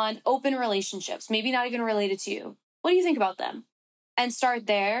on open relationships, maybe not even related to you. What do you think about them? And start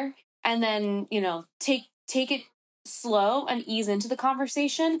there, and then, take it slow and ease into the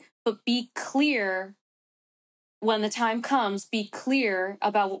conversation, but be clear when the time comes. Be clear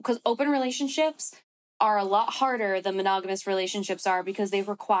about, because open relationships are a lot harder than monogamous relationships are, because they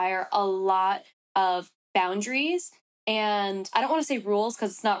require a lot of boundaries. And I don't want to say rules, because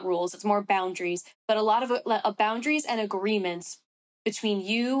it's not rules, it's more boundaries, but a lot of boundaries and agreements between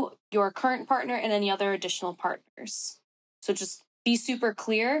you, your current partner, and any other additional partners. So just be super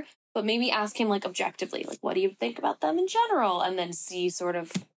clear, but maybe ask him like objectively, like, what do you think about them in general? And then sort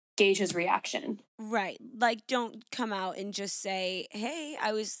of gauge his reaction. Right. Like, don't come out and just say, hey,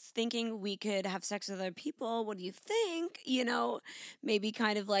 I was thinking we could have sex with other people. What do you think? Maybe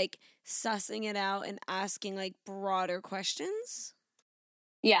kind of like sussing it out and asking like broader questions.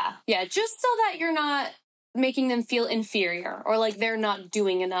 Yeah. Just so that you're not making them feel inferior or like they're not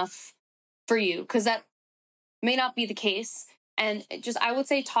doing enough for you, because that may not be the case. And I would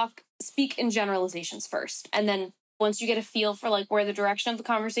say speak in generalizations first. And then once you get a feel for like where the direction of the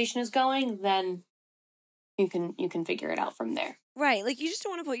conversation is going, then you can figure it out from there. Right. Like, you just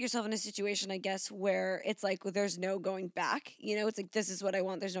don't want to put yourself in a situation, I guess, where it's like, well, there's no going back. It's like, this is what I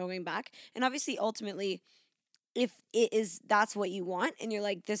want. There's no going back. And obviously, ultimately, if that's what you want and you're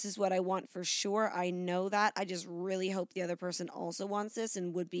like, this is what I want for sure, I know that, I just really hope the other person also wants this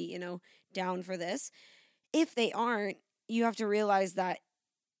and would be, down for this. If they aren't, you have to realize that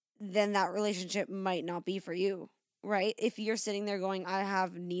then that relationship might not be for you, right? If you're sitting there going, I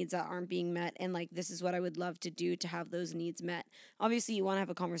have needs that aren't being met, and like, this is what I would love to do to have those needs met. Obviously, you want to have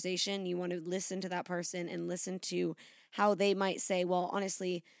a conversation. You want to listen to that person and listen to how they might say, well,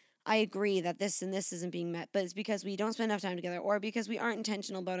 honestly, I agree that this and this isn't being met, but it's because we don't spend enough time together, or because we aren't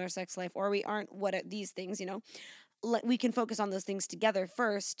intentional about our sex life, or we aren't these things, we can focus on those things together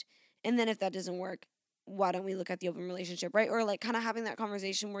first. And then if that doesn't work, why don't we look at the open relationship, right? Or like kind of having that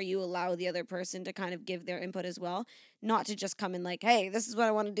conversation where you allow the other person to kind of give their input as well, not to just come in like, hey, this is what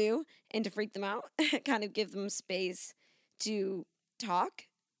I want to do, and to freak them out. Kind of give them space to talk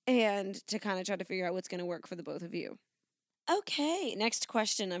and to kind of try to figure out what's going to work for the both of you. Okay, next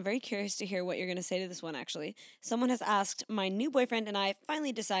question. I'm very curious to hear what you're going to say to this one, actually. Someone has asked, my new boyfriend and I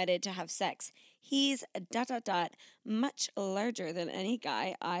finally decided to have sex. He's ... much larger than any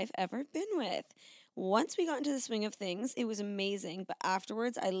guy I've ever been with. Once we got into the swing of things, it was amazing, but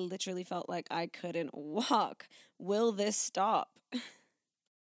afterwards I literally felt like I couldn't walk. Will this stop?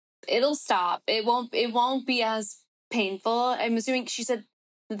 It'll stop. It won't be as painful. I'm assuming she said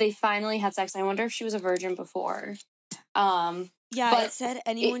that they finally had sex. I wonder if she was a virgin before. Yeah, but it said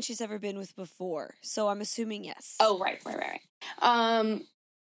anyone she's ever been with before, so I'm assuming yes. Oh, right.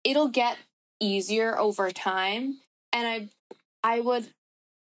 It'll get easier over time, and I would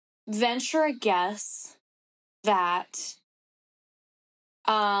venture a guess that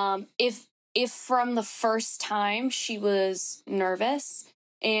if from the first time she was nervous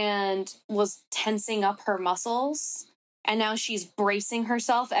and was tensing up her muscles, and now she's bracing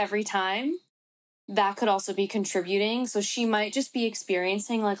herself every time, that could also be contributing. So she might just be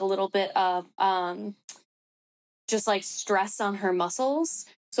experiencing like a little bit of just like stress on her muscles.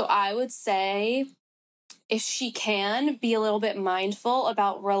 So I would say, if she can, be a little bit mindful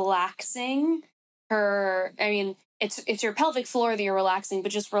about relaxing her. I mean, it's your pelvic floor that you're relaxing,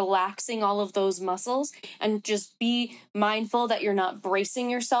 but just relaxing all of those muscles, and just be mindful that you're not bracing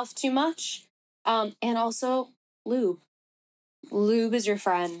yourself too much. And also lube. Lube is your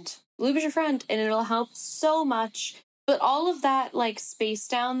friend. Lube is your friend, and it'll help so much. But all of that like space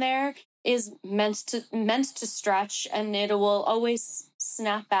down there is meant to stretch, and it will always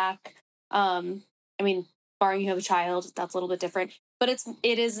snap back. I mean, barring you have a child, that's a little bit different. But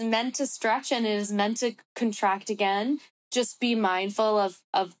it is meant to stretch, and it is meant to contract again. just be mindful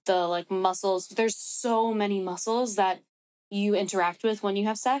of the like muscles. There's so many muscles that you interact with when you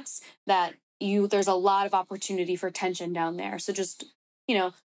have sex that there's a lot of opportunity for tension down there. So just,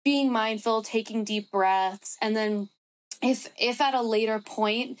 being mindful, taking deep breaths, and then if at a later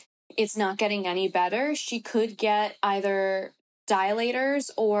point it's not getting any better, she could get either dilators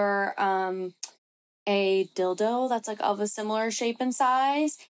or a dildo that's like of a similar shape and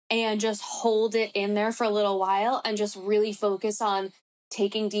size, and just hold it in there for a little while and just really focus on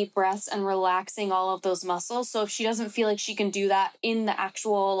taking deep breaths and relaxing all of those muscles. So if she doesn't feel like she can do that in the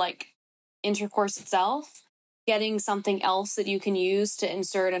actual like intercourse itself, getting something else that you can use to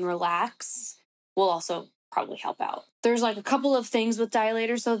insert and relax will also probably help out. There's like a couple of things with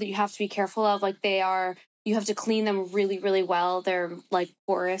dilators though that you have to be careful of. Like you have to clean them really, really well. They're like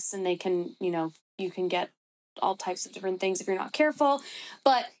porous and they can, you can get all types of different things if you're not careful.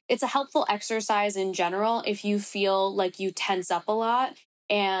 But it's a helpful exercise in general if you feel like you tense up a lot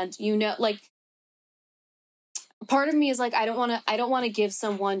and like part of me is like I don't want to give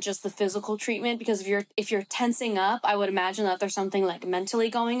someone just the physical treatment, because if you're tensing up, I would imagine that there's something like mentally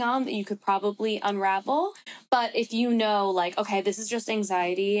going on that you could probably unravel. But if like, okay, this is just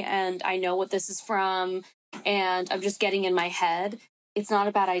anxiety and I know what this is from and I'm just getting in my head, it's not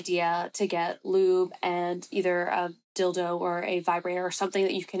a bad idea to get lube and either a dildo or a vibrator or something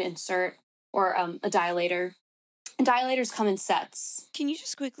that you can insert, or a dilator. And dilators come in sets. Can you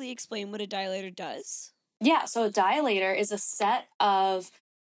just quickly explain what a dilator does? Yeah, so a dilator is a set of,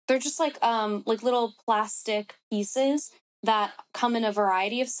 they're just like little plastic pieces that come in a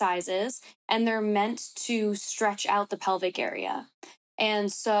variety of sizes, and they're meant to stretch out the pelvic area.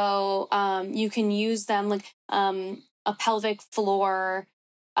 And so you can use them like a pelvic floor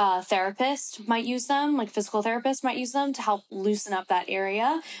therapist might use them, like physical therapist might use them to help loosen up that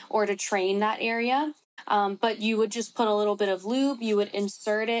area or to train that area. But you would just put a little bit of lube, you would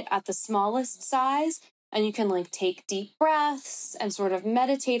insert it at the smallest size, and you can like take deep breaths and sort of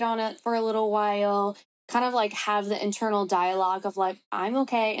meditate on it for a little while, kind of like have the internal dialogue of like, I'm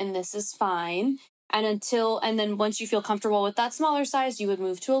okay and this is fine. And then once you feel comfortable with that smaller size, you would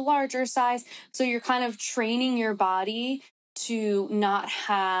move to a larger size. So you're kind of training your body to not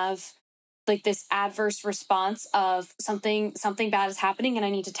have like this adverse response of something bad is happening and I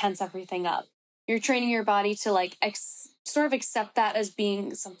need to tense everything up. You're training your body to like sort of accept that as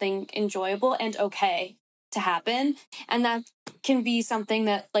being something enjoyable and okay to happen. And that can be something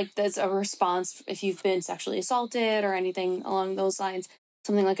that like that's a response if you've been sexually assaulted or anything along those lines.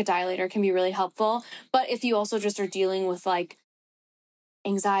 Something like a dilator can be really helpful. But if you also just are dealing with like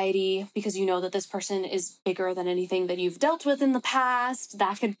anxiety because you know that this person is bigger than anything that you've dealt with in the past,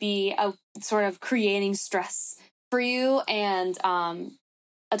 that could be a sort of creating stress for you. And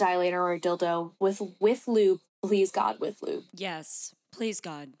a dilator or a dildo with lube, please God, with lube. Yes, please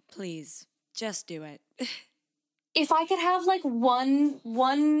God, please just do it. If I could have like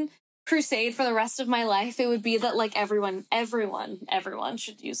one crusade for the rest of my life, it would be that like everyone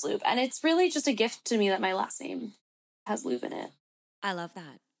should use lube. And it's really just a gift to me that my last name has lube in it. I love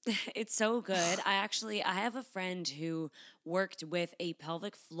that. It's so good. I have a friend who worked with a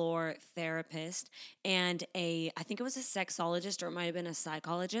pelvic floor therapist and I think it was a sexologist or it might have been a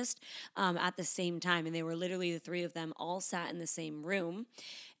psychologist at the same time. And they were literally the three of them all sat in the same room.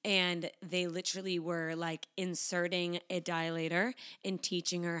 And they literally were like inserting a dilator and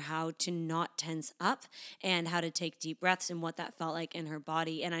teaching her how to not tense up and how to take deep breaths and what that felt like in her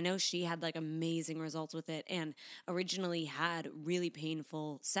body. And I know she had like amazing results with it and originally had really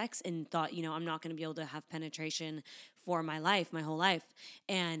painful sex and thought, I'm not going to be able to have penetration for my whole life.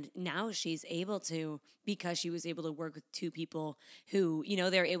 And now she's able to, because she was able to work with two people who,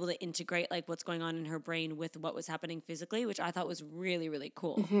 they're able to integrate like what's going on in her brain with what was happening physically, which I thought was really, really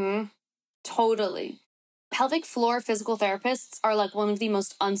cool. Mm-hmm. Totally. Pelvic floor physical therapists are like one of the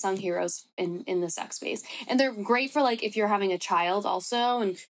most unsung heroes in the sex space. And they're great for like if you're having a child also,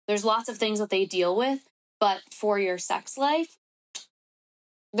 and there's lots of things that they deal with, but for your sex life,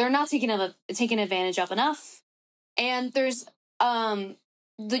 they're not taken advantage of enough. And there's everything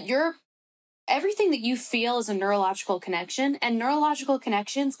that you feel is a neurological connection, and neurological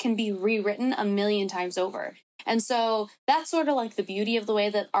connections can be rewritten 1,000,000 times over. And so that's sort of like the beauty of the way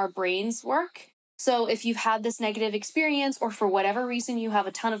that our brains work. So if you've had this negative experience, or for whatever reason you have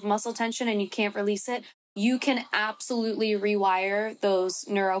a ton of muscle tension and you can't release it, you can absolutely rewire those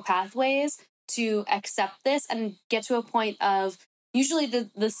neural pathways to accept this and get to a point of, usually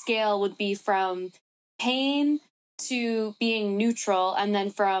the scale would be from pain to being neutral, and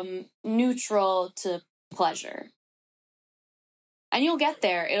then from neutral to pleasure. And you'll get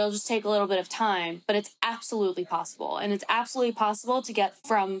there. It'll just take a little bit of time, but it's absolutely possible. And it's absolutely possible to get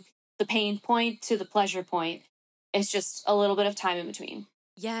from the pain point to the pleasure point. It's just a little bit of time in between.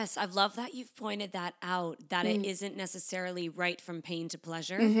 Yes, I love that you've pointed that out, that it isn't necessarily right from pain to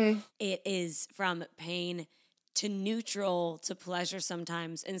pleasure. It is from pain to neutral to pleasure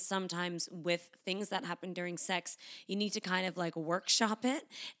sometimes. And sometimes with things that happen during sex, you need to kind of like workshop it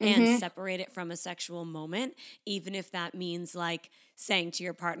and separate it from a sexual moment, even if that means like saying to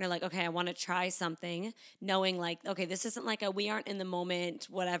your partner, like, okay, I want to try something, knowing like, okay, this isn't like we aren't in the moment,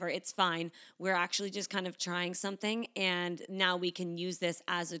 whatever, it's fine. We're actually just kind of trying something. And now we can use this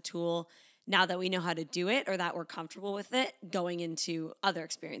as a tool now that we know how to do it or that we're comfortable with it going into other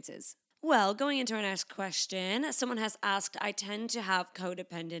experiences. Well, going into our next question, someone has asked, I tend to have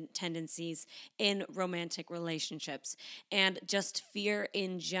codependent tendencies in romantic relationships and just fear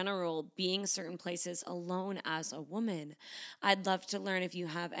in general being certain places alone as a woman. I'd love to learn if you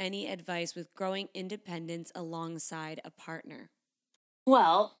have any advice with growing independence alongside a partner.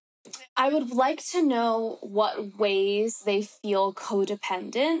 Well, I would like to know what ways they feel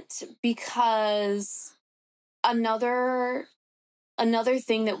codependent, because another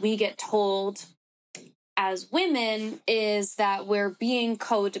thing that we get told as women is that we're being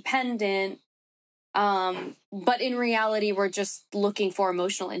codependent, but in reality, we're just looking for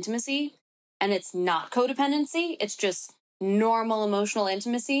emotional intimacy, and it's not codependency. It's just normal emotional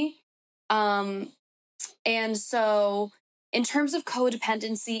intimacy. And so in terms of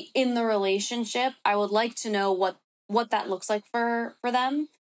codependency in the relationship, I would like to know what that looks like for them.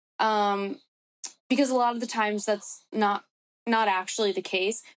 Because a lot of the times that's not actually the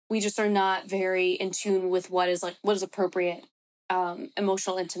case. We just are not very in tune with what is appropriate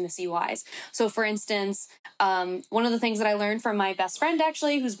emotional intimacy wise. So for instance, one of the things that I learned from my best friend,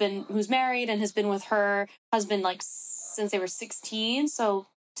 actually, who's married and has been with her husband like since they were 16, so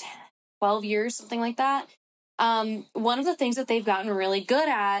 12 years, something like that. One of the things that they've gotten really good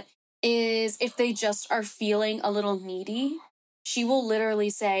at is if they just are feeling a little needy, she will literally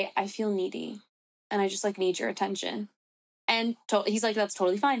say, I feel needy and I just like need your attention. And he's like, that's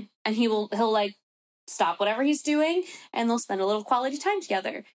totally fine. And he'll like stop whatever he's doing and they'll spend a little quality time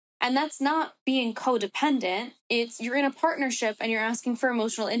together. And that's not being codependent. It's you're in a partnership and you're asking for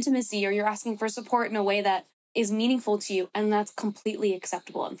emotional intimacy or you're asking for support in a way that is meaningful to you. And that's completely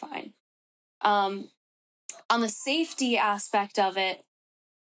acceptable and fine. On the safety aspect of it,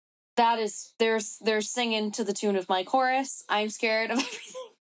 that is, they're singing to the tune of my chorus. I'm scared of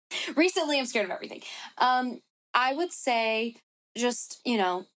everything. Recently, I'm scared of everything. I would say just,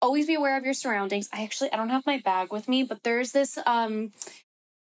 always be aware of your surroundings. I don't have my bag with me, but there's this thing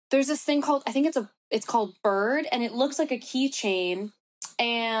called, I think it's called Bird, and it looks like a keychain,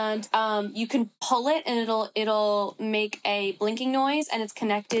 and you can pull it and it'll make a blinking noise, and it's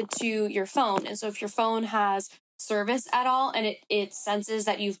connected to your phone. And so if your phone has service at all and it senses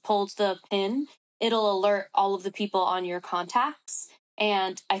that you've pulled the pin, it'll alert all of the people on your contacts.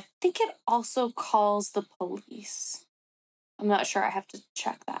 And I think it also calls the police. I'm not sure. I have to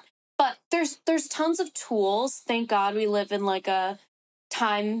check that. But there's tons of tools. Thank God we live in like a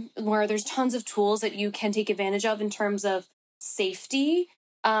time where there's tons of tools that you can take advantage of in terms of safety.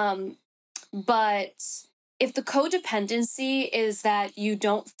 But if the codependency is that you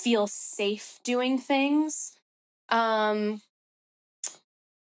don't feel safe doing things,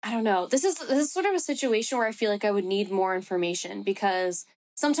 I don't know. This is sort of a situation where I feel like I would need more information, because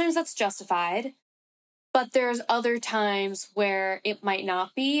sometimes that's justified, but there's other times where it might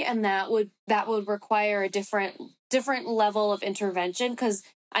not be, and that would require a different level of intervention, because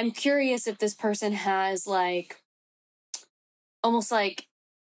I'm curious if this person has like almost like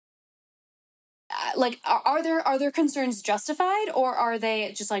are their concerns justified, or are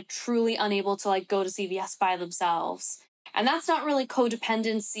they just like truly unable to like go to CVS by themselves? And that's not really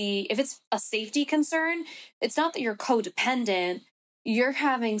codependency. If it's a safety concern, it's not that you're codependent. You're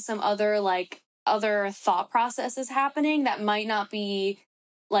having some other thought processes happening that might not be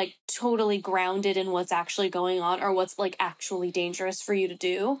like totally grounded in what's actually going on or what's like actually dangerous for you to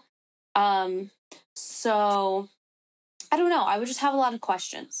do. So I don't know. I would just have a lot of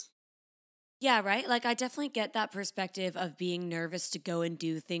questions. Yeah, right? Like, I definitely get that perspective of being nervous to go and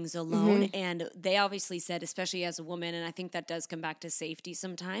do things alone. Mm-hmm. And they obviously said, especially as a woman, and I think that does come back to safety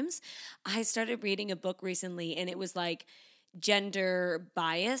sometimes. I started reading a book recently, and it was like, gender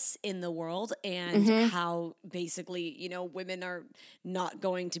bias in the world and how basically, you know, women are not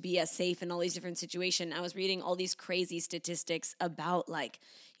going to be as safe in all these different situations. I was reading all these crazy statistics about like,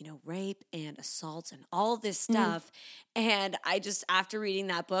 you know, rape and assault and all this stuff. And I just, after reading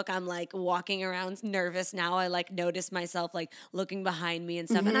that book, I'm like walking around nervous now. I like notice myself like looking behind me and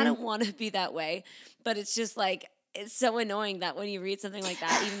stuff. And I don't want to be that way, but it's just like, it's so annoying that when you read something like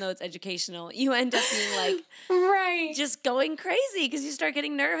that, even though it's educational, you end up being like, right, just going crazy because you start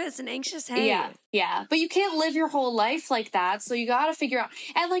getting nervous and anxious. Hey, yeah. But you can't live your whole life like that. So you got to figure out,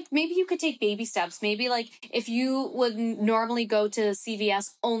 and like maybe you could take baby steps. Maybe like if you would normally go to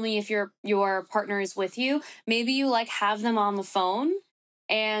CVS only if your partner is with you, maybe you like have them on the phone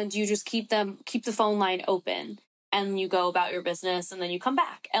and you just keep the phone line open and you go about your business and then you come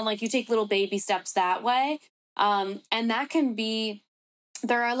back and like you take little baby steps that way. And that can be,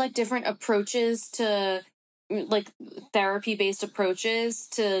 there are like different approaches to like therapy-based approaches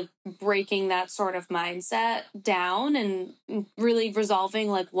to breaking that sort of mindset down and really resolving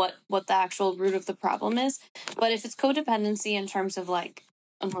like what the actual root of the problem is. But if it's codependency in terms of like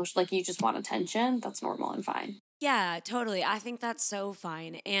emotion, like you just want attention, that's normal and fine. Yeah, totally. I think that's so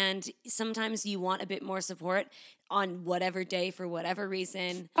fine. And sometimes you want a bit more support on whatever day for whatever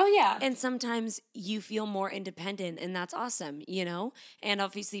reason. Oh, yeah. And sometimes you feel more independent, and that's awesome, you know? And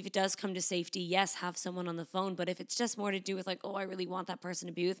obviously, if it does come to safety, yes, have someone on the phone. But if it's just more to do with like, oh, I really want that person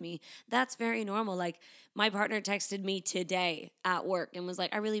to be with me, that's very normal. Like, my partner texted me today at work and was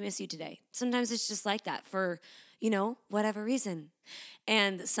like, I really miss you today. Sometimes it's just like that for, you know, whatever reason.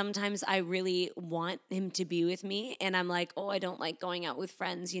 And sometimes I really want him to be with me. And I'm like, oh, I don't like going out with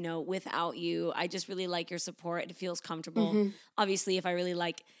friends, you know, without you. I just really like your support. It feels comfortable. Obviously, if I really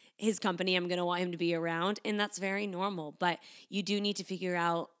like his company, I'm going to want him to be around. And that's very normal. But you do need to figure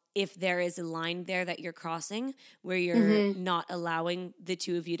out if there is a line there that you're crossing where you're not allowing the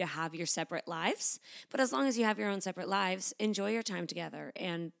two of you to have your separate lives. But as long as you have your own separate lives, enjoy your time together.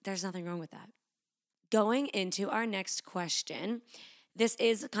 And there's nothing wrong with that. Going into our next question, this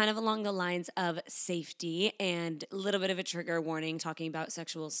is kind of along the lines of safety and a little bit of a trigger warning talking about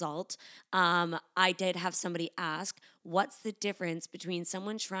sexual assault. I did have somebody ask, what's the difference between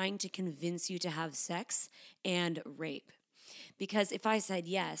someone trying to convince you to have sex and rape? Because if I said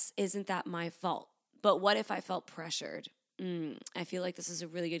yes, isn't that my fault? But what if I felt pressured? I feel like this is a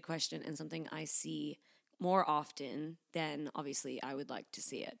really good question and something I see more often than obviously I would like to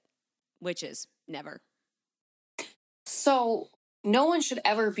see it, which is never. So no one should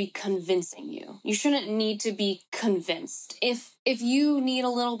ever be convincing you. You shouldn't need to be convinced. If you need a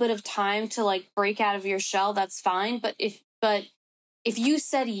little bit of time to like break out of your shell, that's fine. But if you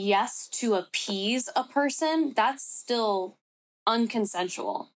said yes to appease a person, that's still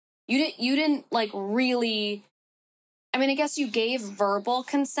unconsensual. You didn't like really, I mean, I guess you gave verbal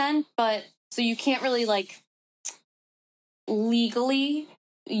consent, but so you can't really like legally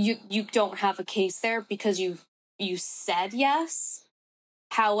you don't have a case there because you said yes.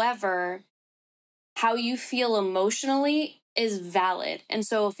 However, how you feel emotionally is valid. And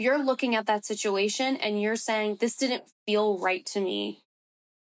so if you're looking at that situation and you're saying, this didn't feel right to me,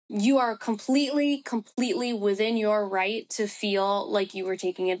 you are completely within your right to feel like you were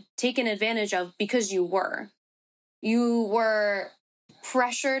taken advantage of because you were. You were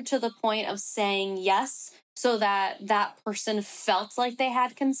pressured to the point of saying yes so that that person felt like they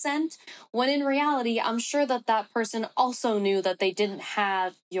had consent, when in reality, I'm sure that that person also knew that they didn't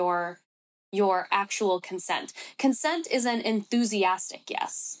have your actual consent. Consent is an enthusiastic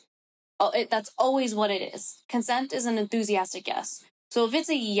yes. That's always what it is. Consent is an enthusiastic yes. So if it's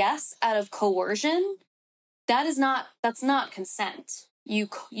a yes out of coercion, that's not consent.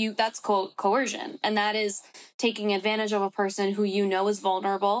 That's coercion, and that is taking advantage of a person who you know is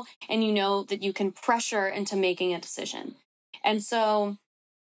vulnerable and you know that you can pressure into making a decision. And so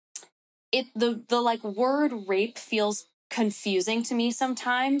the like word rape feels confusing to me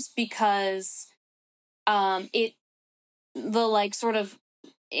sometimes because the like sort of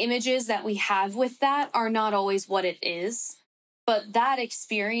images that we have with that are not always what it is. But that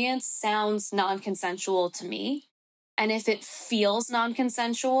experience sounds non-consensual to me. And if it feels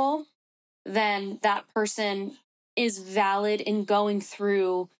non-consensual, then that person is valid in going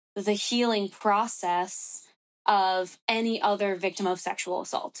through the healing process of any other victim of sexual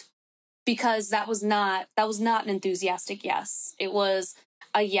assault. Because that was not an enthusiastic yes. It was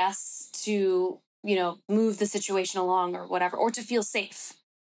a yes to, move the situation along or whatever, or to feel safe,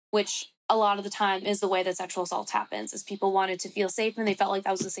 which a lot of the time is the way that sexual assault happens, is people wanted to feel safe and they felt like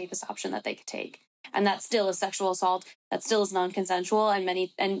that was the safest option that they could take. And that still is sexual assault. That still is non-consensual and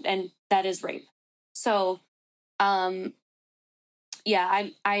that is rape. So, yeah,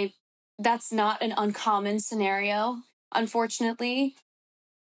 I that's not an uncommon scenario, unfortunately.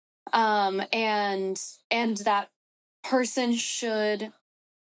 And that person should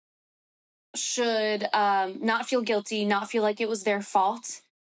not feel guilty, not feel like it was their fault.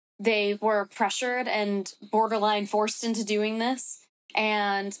 They were pressured and borderline forced into doing this.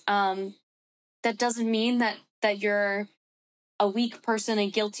 And that doesn't mean that you're a weak person, a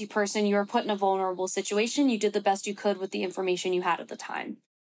guilty person. You were put in a vulnerable situation. You did the best you could with the information you had at the time.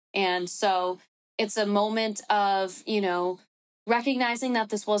 And so it's a moment of, recognizing that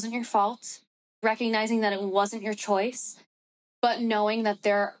this wasn't your fault, recognizing that it wasn't your choice, but knowing that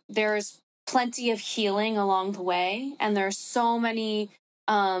there's plenty of healing along the way. And there's so many,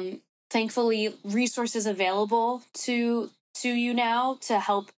 thankfully, resources available to you now to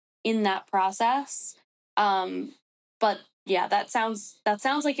help in that process. But yeah, that sounds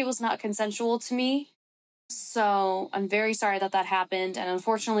like it was not consensual to me. So I'm very sorry that happened. And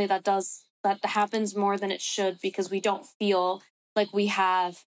unfortunately that happens more than it should, because we don't feel like we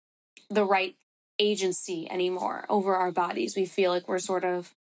have the right agency anymore over our bodies. We feel like we're sort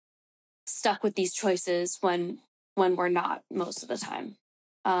of stuck with these choices when we're not most of the time.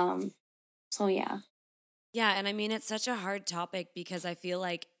 So yeah. Yeah, and I mean, it's such a hard topic because I feel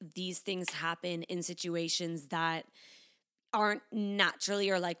like these things happen in situations that aren't naturally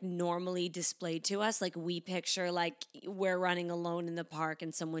or like normally displayed to us. Like we picture like we're running alone in the park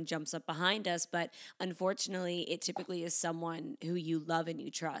and someone jumps up behind us, but unfortunately it typically is someone who you love and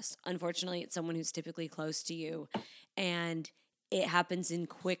you trust. Unfortunately, it's someone who's typically close to you, and it happens in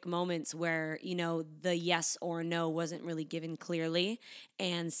quick moments where, the yes or no wasn't really given clearly,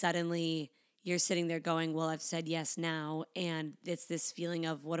 and suddenly you're sitting there going, well, I've said yes now, and it's this feeling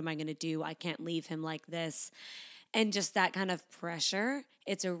of, what am I going to do? I can't leave him like this. And just that kind of pressure,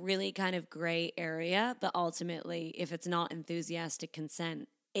 it's a really kind of gray area, but ultimately, if it's not enthusiastic consent,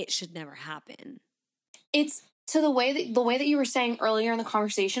 it should never happen. It's to the way that you were saying earlier in the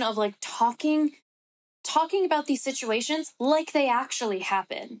conversation of like talking about these situations like they actually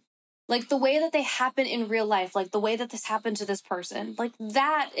happen. Like the way that they happen in real life, like the way that this happened to this person. Like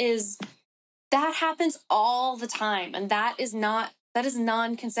that happens all the time, and that is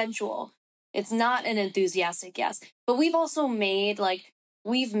non-consensual. It's not an enthusiastic yes. But we've also made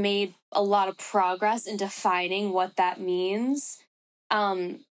a lot of progress in defining what that means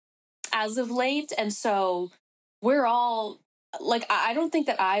as of late. And so we're all like, I don't think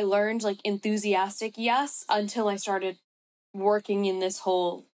that I learned like enthusiastic yes until I started working in this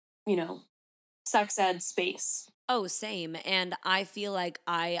whole, sex ed space. Oh, same. And I feel like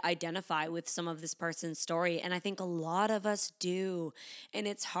I identify with some of this person's story. And I think a lot of us do. And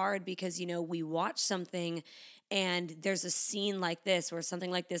it's hard because, we watch something and there's a scene like this or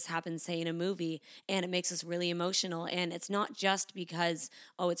something like this happens, say, in a movie, and it makes us really emotional. And it's not just because,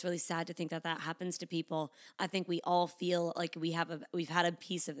 it's really sad to think that happens to people. I think we all feel like we've had a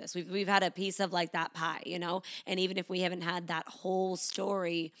piece of this. We've had a piece of like that pie, And even if we haven't had that whole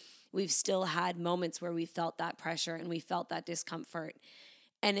story, we've still had moments where we felt that pressure and we felt that discomfort.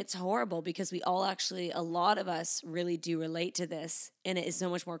 And it's horrible because we all actually, a lot of us really do relate to this, and it is so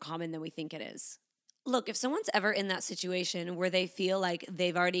much more common than we think it is. Look, if someone's ever in that situation where they feel like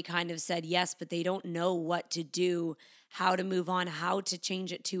they've already kind of said yes, but they don't know what to do, how to move on, how to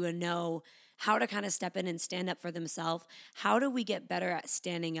change it to a no, how to kind of step in and stand up for themselves, how do we get better at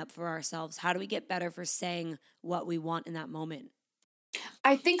standing up for ourselves? How do we get better for saying what we want in that moment?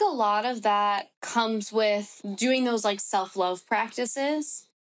 I think a lot of that comes with doing those like self-love practices.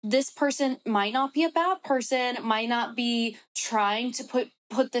 This person might not be a bad person, might not be trying to put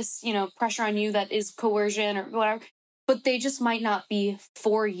this, pressure on you that is coercion or whatever, but they just might not be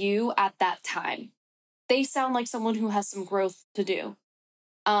for you at that time. They sound like someone who has some growth to do.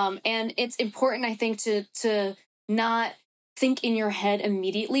 And it's important, I think, to not think in your head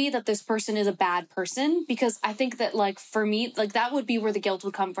immediately that this person is a bad person, because I think that like for me, like that would be where the guilt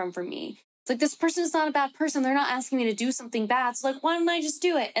would come from for me. It's like, this person is not a bad person. They're not asking me to do something bad. So like, why don't I just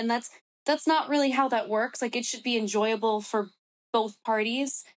do it? And that's not really how that works. Like it should be enjoyable for both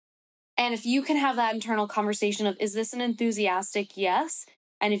parties. And if you can have that internal conversation of, is this an enthusiastic yes?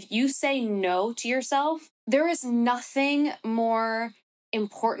 And if you say no to yourself, there is nothing more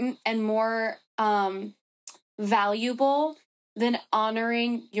important and more valuable than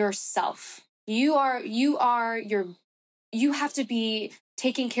honoring yourself. You have to be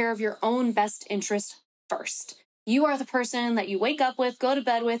taking care of your own best interest first. You are the person that you wake up with, go to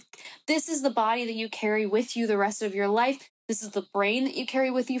bed with. This is the body that you carry with you the rest of your life. This is the brain that you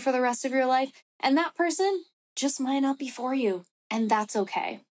carry with you for the rest of your life. And that person just might not be for you. And that's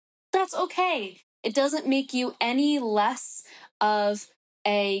okay. That's okay. It doesn't make you any less of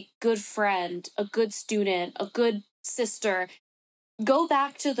a good friend, a good student, a good sister, go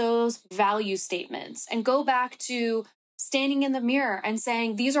back to those value statements and go back to standing in the mirror and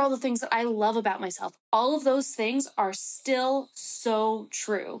saying, these are all the things that I love about myself. All of those things are still so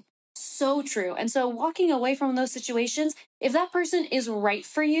true. So true. And so walking away from those situations, if that person is right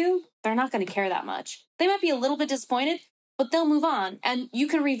for you, they're not going to care that much. They might be a little bit disappointed, but they'll move on and you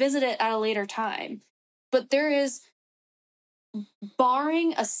can revisit it at a later time. But there is,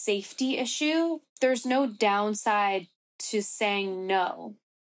 barring a safety issue, there's no downside to saying no.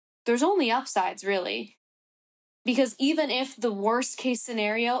 There's only upsides, really. Because even if the worst case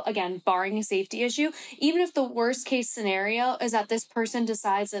scenario, again, barring a safety issue, even if the worst case scenario is that this person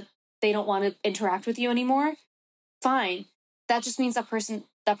decides that they don't want to interact with you anymore, fine. That just means that person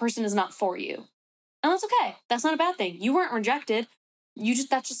is not for you. And that's okay. That's not a bad thing. You weren't rejected.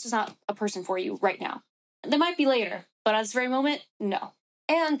 That just is not a person for you right now. They might be later, but at this very moment, no.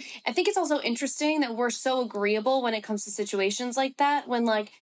 And I think it's also interesting that we're so agreeable when it comes to situations like that, when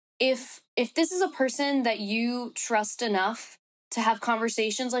like, if this is a person that you trust enough to have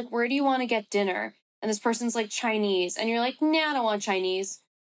conversations like, where do you want to get dinner? And this person's like Chinese, and you're like, nah, I don't want Chinese.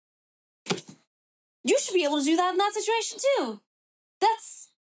 You should be able to do that in that situation too. That's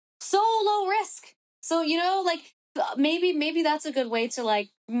so low risk. So, like maybe that's a good way to like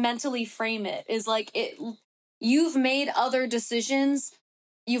mentally frame it, is like you've made other decisions.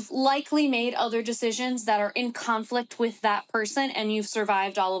 You've likely made other decisions that are in conflict with that person, and you've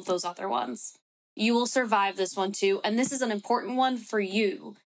survived all of those other ones. You will survive this one too, and this is an important one for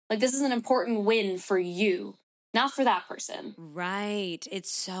you. Like, this is an important win for you, not for that person. Right. It's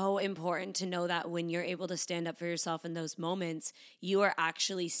so important to know that when you're able to stand up for yourself in those moments, you are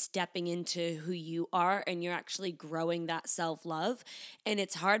actually stepping into who you are and you're actually growing that self-love. And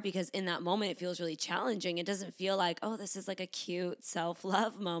it's hard because in that moment, it feels really challenging. It doesn't feel like, oh, this is like a cute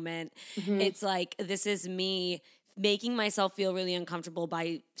self-love moment. Mm-hmm. It's like, this is me making myself feel really uncomfortable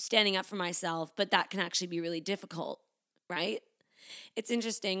by standing up for myself, but that can actually be really difficult, right? It's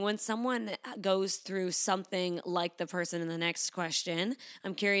interesting when someone goes through something like the person in the next question.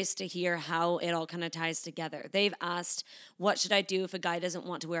 I'm curious to hear how it all kind of ties together. They've asked, what should I do if a guy doesn't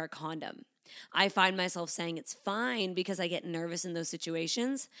want to wear a condom? I find myself saying it's fine because I get nervous in those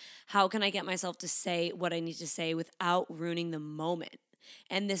situations. How can I get myself to say what I need to say without ruining the moment?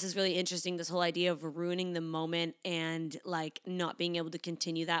 And this is really interesting, this whole idea of ruining the moment and like not being able to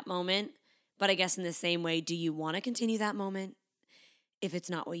continue that moment. But I guess in the same way, do you want to continue that moment if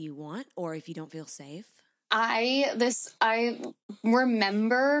it's not what you want or if you don't feel safe? I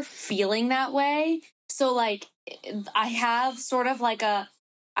remember feeling that way. So like I have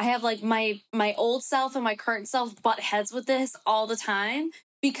my old self and my current self butt heads with this all the time,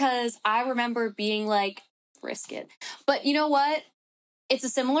 because I remember being like, risk it. But you know what? It's a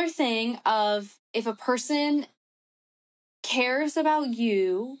similar thing of, if a person cares about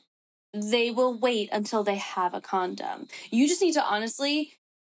you, they will wait until they have a condom. You just need to honestly,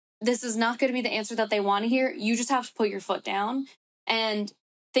 this is not going to be the answer that they want to hear. You just have to put your foot down and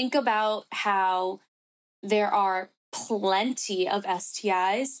think about how there are plenty of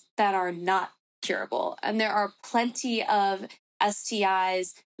STIs that are not curable. And there are plenty of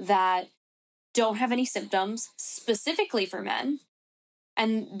STIs that don't have any symptoms specifically for men.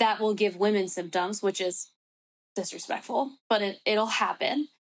 And that will give women symptoms, which is disrespectful, but it'll happen.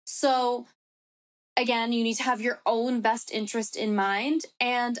 So again, you need to have your own best interest in mind.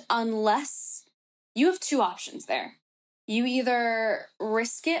 And unless you have two options there, you either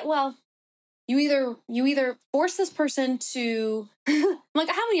risk it. Well, you either force this person to, like,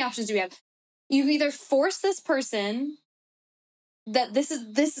 how many options do we have? You either force this person that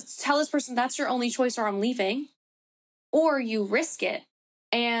tell this person that's your only choice or I'm leaving, or you risk it.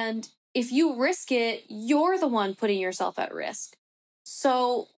 And if you risk it, you're the one putting yourself at risk.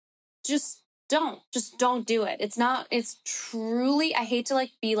 So just don't do it. It's truly, I hate to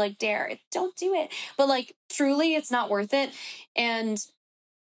like be like, dare, don't do it. But like, truly, it's not worth it. And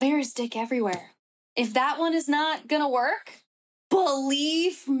there's dick everywhere. If that one is not gonna work,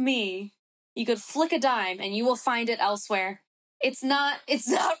 believe me, you could flick a dime and you will find it elsewhere. It's not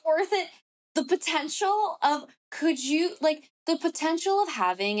worth it. The potential of, the potential of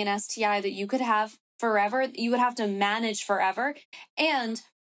having an STI that you could have forever, you would have to manage forever. And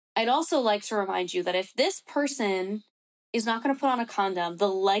I'd also like to remind you that if this person is not going to put on a condom, the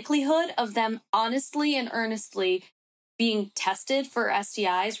likelihood of them honestly and earnestly being tested for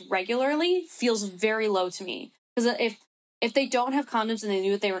STIs regularly feels very low to me. Because if they don't have condoms and they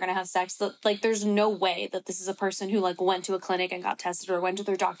knew that they were going to have sex, like, there's no way that this is a person who like went to a clinic and got tested or went to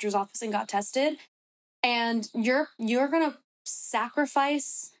their doctor's office and got tested. And you're going to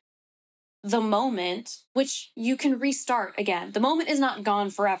sacrifice the moment, which you can restart again. The moment is not gone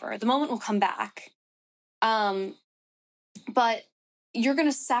forever. The moment will come back. But you're going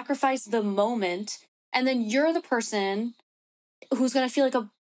to sacrifice the moment, and then you're the person who's going to feel like a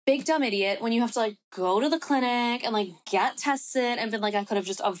big dumb idiot when you have to like go to the clinic and like get tested and been like, I could have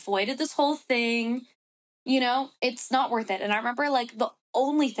just avoided this whole thing. You know, it's not worth it. And I remember like the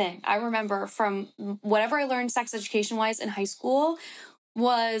only thing I remember from whatever I learned sex education wise in high school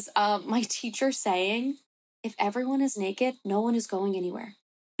was my teacher saying, if everyone is naked, no one is going anywhere.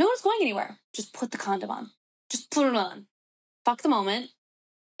 No one's going anywhere. Just put the condom on. Just put it on. Fuck the moment.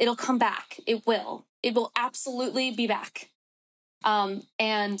 It'll come back. It will. It will absolutely be back.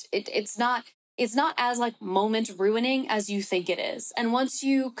 And it's not as like moment ruining as you think it is. And once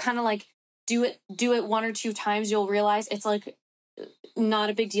you kind of like do it one or two times, you'll realize it's like not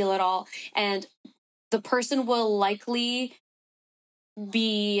a big deal at all. And the person will likely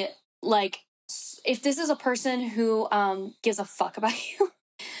be like, if this is a person who gives a fuck about you,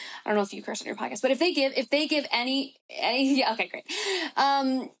 I don't know if you curse on your podcast, but if they give any yeah, okay, great.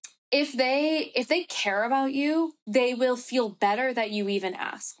 If they care about you, they will feel better that you even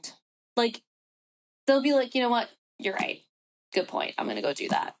asked. Like, they'll be like, you know what? You're right. Good point. I'm going to go do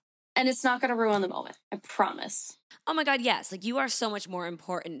that. And it's not going to ruin the moment. I promise. Oh my God, yes. Like, you are so much more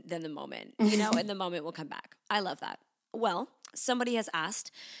important than the moment, you know, and the moment will come back. I love that. Well, somebody has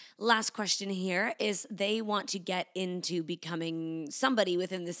asked, last question here is they want to get into becoming somebody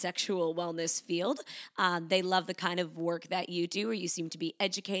within the sexual wellness field. They love the kind of work that you do, or you seem to be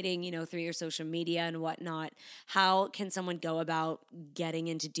educating, you know, through your social media and whatnot. How can someone go about getting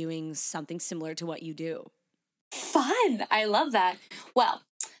into doing something similar to what you do? Fun. I love that. Well,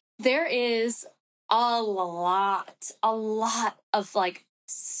 there is a lot of like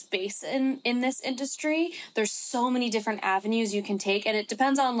space in this industry. There's so many different avenues you can take, and it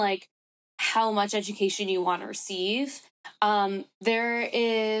depends on like how much education you want to receive. There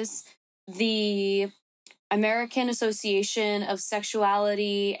is the American Association of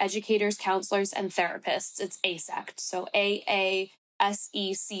Sexuality Educators, Counselors, and Therapists. It's AASECT, so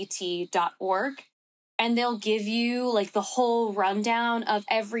AASECT.org. And they'll give you like the whole rundown of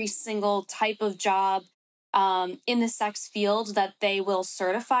every single type of job in the sex field that they will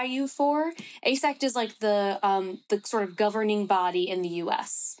certify you for. AASECT is like the sort of governing body in the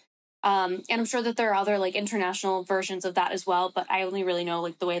US. And I'm sure that there are other like international versions of that as well, but I only really know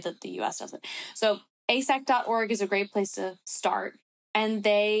like the way that the US does it. So AASECT.org is a great place to start. And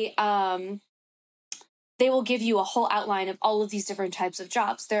they will give you a whole outline of all of these different types of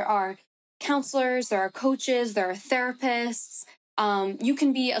jobs. There are counselors, there are coaches, there are therapists. You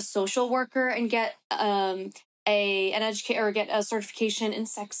can be a social worker and get an educator or get a certification in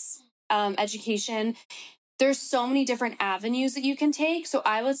sex education. There's so many different avenues that you can take. So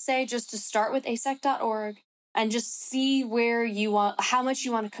I would say just to start with AASECT.org and just see where you want, how much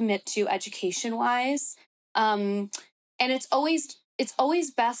you want to commit to education wise. And it's always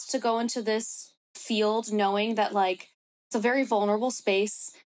best to go into this field knowing that like it's a very vulnerable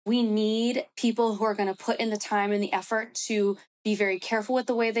space. We need people who are going to put in the time and the effort to be very careful with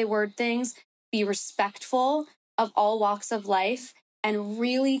the way they word things, be respectful of all walks of life, and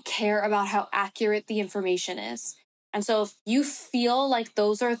really care about how accurate the information is. And so if you feel like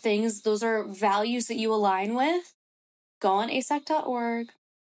those are values that you align with, go on AASECT.org,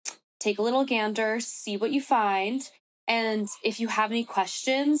 take a little gander, see what you find. And if you have any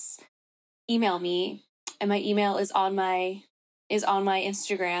questions, email me. And my email is on my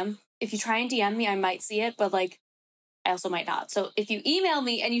Instagram. If you try and DM me, I might see it, but like I also might not. So if you email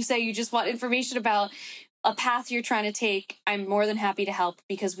me and you say you just want information about a path you're trying to take, I'm more than happy to help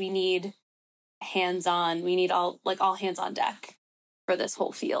because we need hands-on. We need all hands on deck for this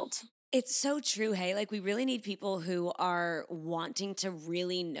whole field. It's so true, hey? Like, we really need people who are wanting to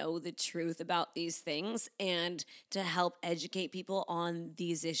really know the truth about these things and to help educate people on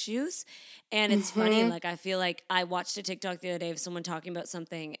these issues. And it's funny, like, I feel like I watched a TikTok the other day of someone talking about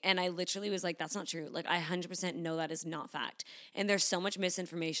something, and I literally was like, that's not true. Like, I 100% know that is not fact. And there's so much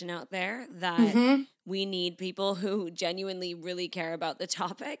misinformation out there that we need people who genuinely really care about the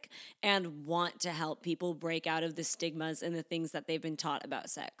topic and want to help people break out of the stigmas and the things that they've been taught about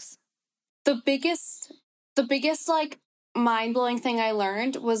sex. The biggest like mind-blowing thing I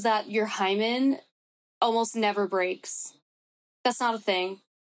learned was that your hymen almost never breaks. That's not a thing.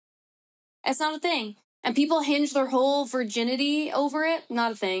 It's not a thing. And people hinge their whole virginity over it.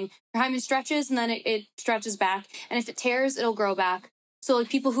 Not a thing. Your hymen stretches and then it stretches back. And if it tears, it'll grow back. So like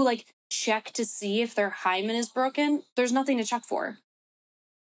people who like check to see if their hymen is broken, there's nothing to check for.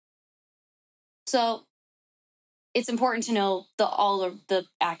 So it's important to know all of the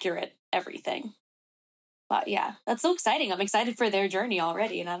accurate everything. But yeah, that's so exciting. I'm excited for their journey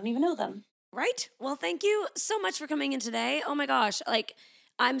already, and I don't even know them. Right? Well, thank you so much for coming in today. Oh my gosh, like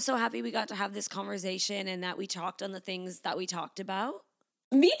I'm so happy we got to have this conversation and that we talked on the things that we talked about.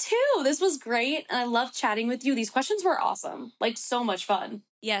 Me too. This was great. And I love chatting with you. These questions were awesome. Like, so much fun.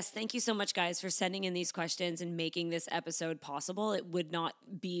 Yes, thank you so much, guys, for sending in these questions and making this episode possible. It would not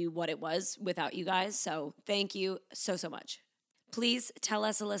be what it was without you guys. So thank you so, so much. Please tell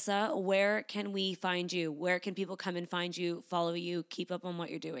us, Alyssa, where can we find you? Where can people come and find you, follow you, keep up on what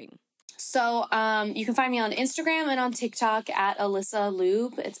you're doing? So you can find me on Instagram and on TikTok at Alyssa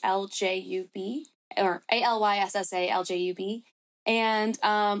Lube. It's LJUB or ALYSSALJUB. And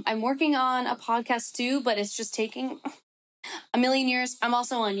I'm working on a podcast too, but it's just taking a million years. I'm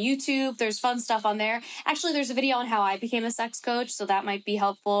also on YouTube. There's fun stuff on there. Actually, there's a video on how I became a sex coach, so that might be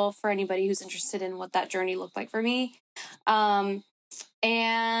helpful for anybody who's interested in what that journey looked like for me. And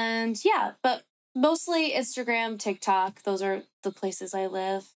yeah, but mostly Instagram, TikTok. Those are the places I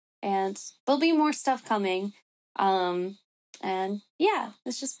live. And there'll be more stuff coming. And yeah,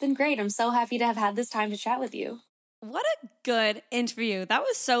 it's just been great. I'm so happy to have had this time to chat with you. What a good interview. That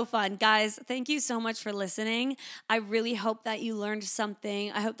was so fun. Guys, thank you so much for listening. I really hope that you learned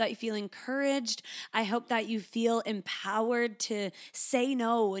something. I hope that you feel encouraged. I hope that you feel empowered to say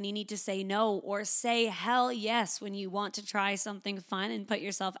no when you need to say no, or say hell yes when you want to try something fun and put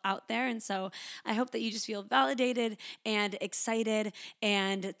yourself out there. And so I hope that you just feel validated and excited.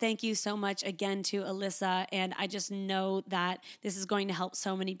 And thank you so much again to Alyssa. And I just know that this is going to help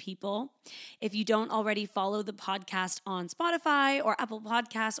so many people. If you don't already follow the podcast on Spotify or Apple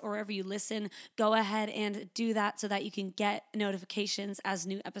Podcasts or wherever you listen, go ahead and do that so that you can get notifications as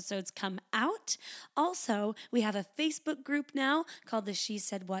new episodes come out. Also, we have a Facebook group now called the She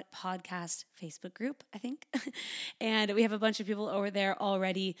Said What podcast Facebook group, I think. And we have a bunch of people over there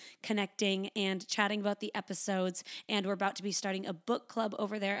already connecting and chatting about the episodes. And we're about to be starting a book club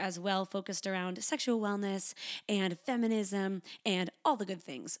over there as well, focused around sexual wellness and feminism and all the good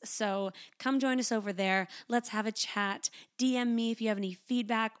things. So come join us over there. Let's have a chat. DM me if you have any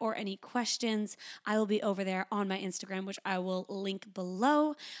feedback or any questions. I will be over there on my Instagram, which I will link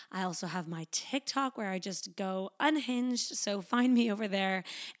below. I also have my TikTok where I just go unhinged. So find me over there,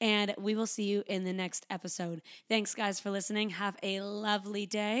 and we will see you in the next episode. Thanks, guys, for listening. Have a lovely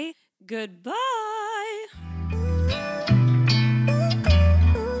day. Goodbye.